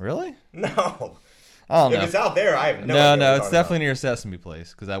is. Really? No. I don't know. If it's out there, I have no idea. No, it's definitely near Sesame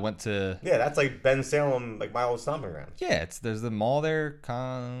Place because I went to. Yeah, that's like Ben Salem, like my old stomping ground. Yeah, there's the mall there,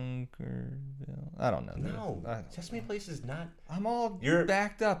 Concord. I don't know. No, Sesame Place is not. I'm all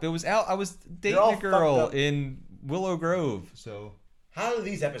backed up. It was out. I was dating a girl in Willow Grove. So how do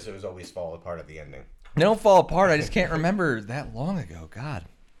these episodes always fall apart at the ending? They don't fall apart. I just can't remember that long ago. God.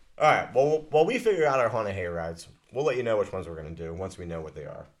 All right. Well, while we figure out our haunted hayrides, we'll let you know which ones we're gonna do once we know what they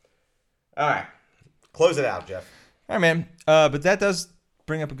are. All right. Close it out, Jeff. All right, man. But that does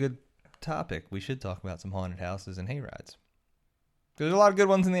bring up a good topic. We should talk about some haunted houses and hayrides. There's a lot of good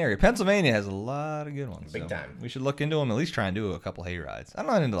ones in the area. Pennsylvania has a lot of good ones. Big time. We should look into them, at least try and do a couple hayrides. I'm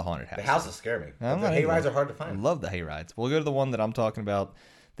not into the haunted houses. The houses scare me. The hayrides are hard to find. I love the hayrides. We'll go to the one that I'm talking about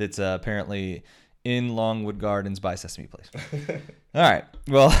that's apparently in Longwood Gardens by Sesame Place. All right.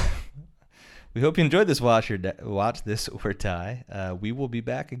 Well, we hope you enjoyed this Watch This or Die. We will be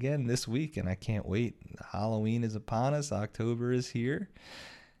back again this week, and I can't wait. Halloween is upon us. October is here.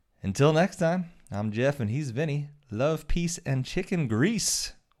 Until next time, I'm Jeff, and he's Vinny. Love, peace, and chicken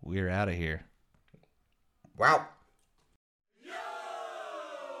grease. We're out of here. Wow.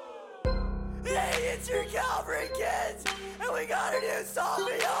 Hey, it's your Calvary kids, and we got a new song for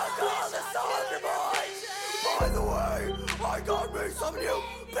y'all called the Soldier Boys. By the way, I got me some new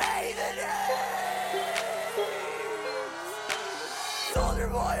bathing apes. Soldier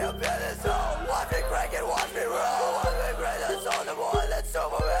Boy up in his home, watch me crank and watch me roll.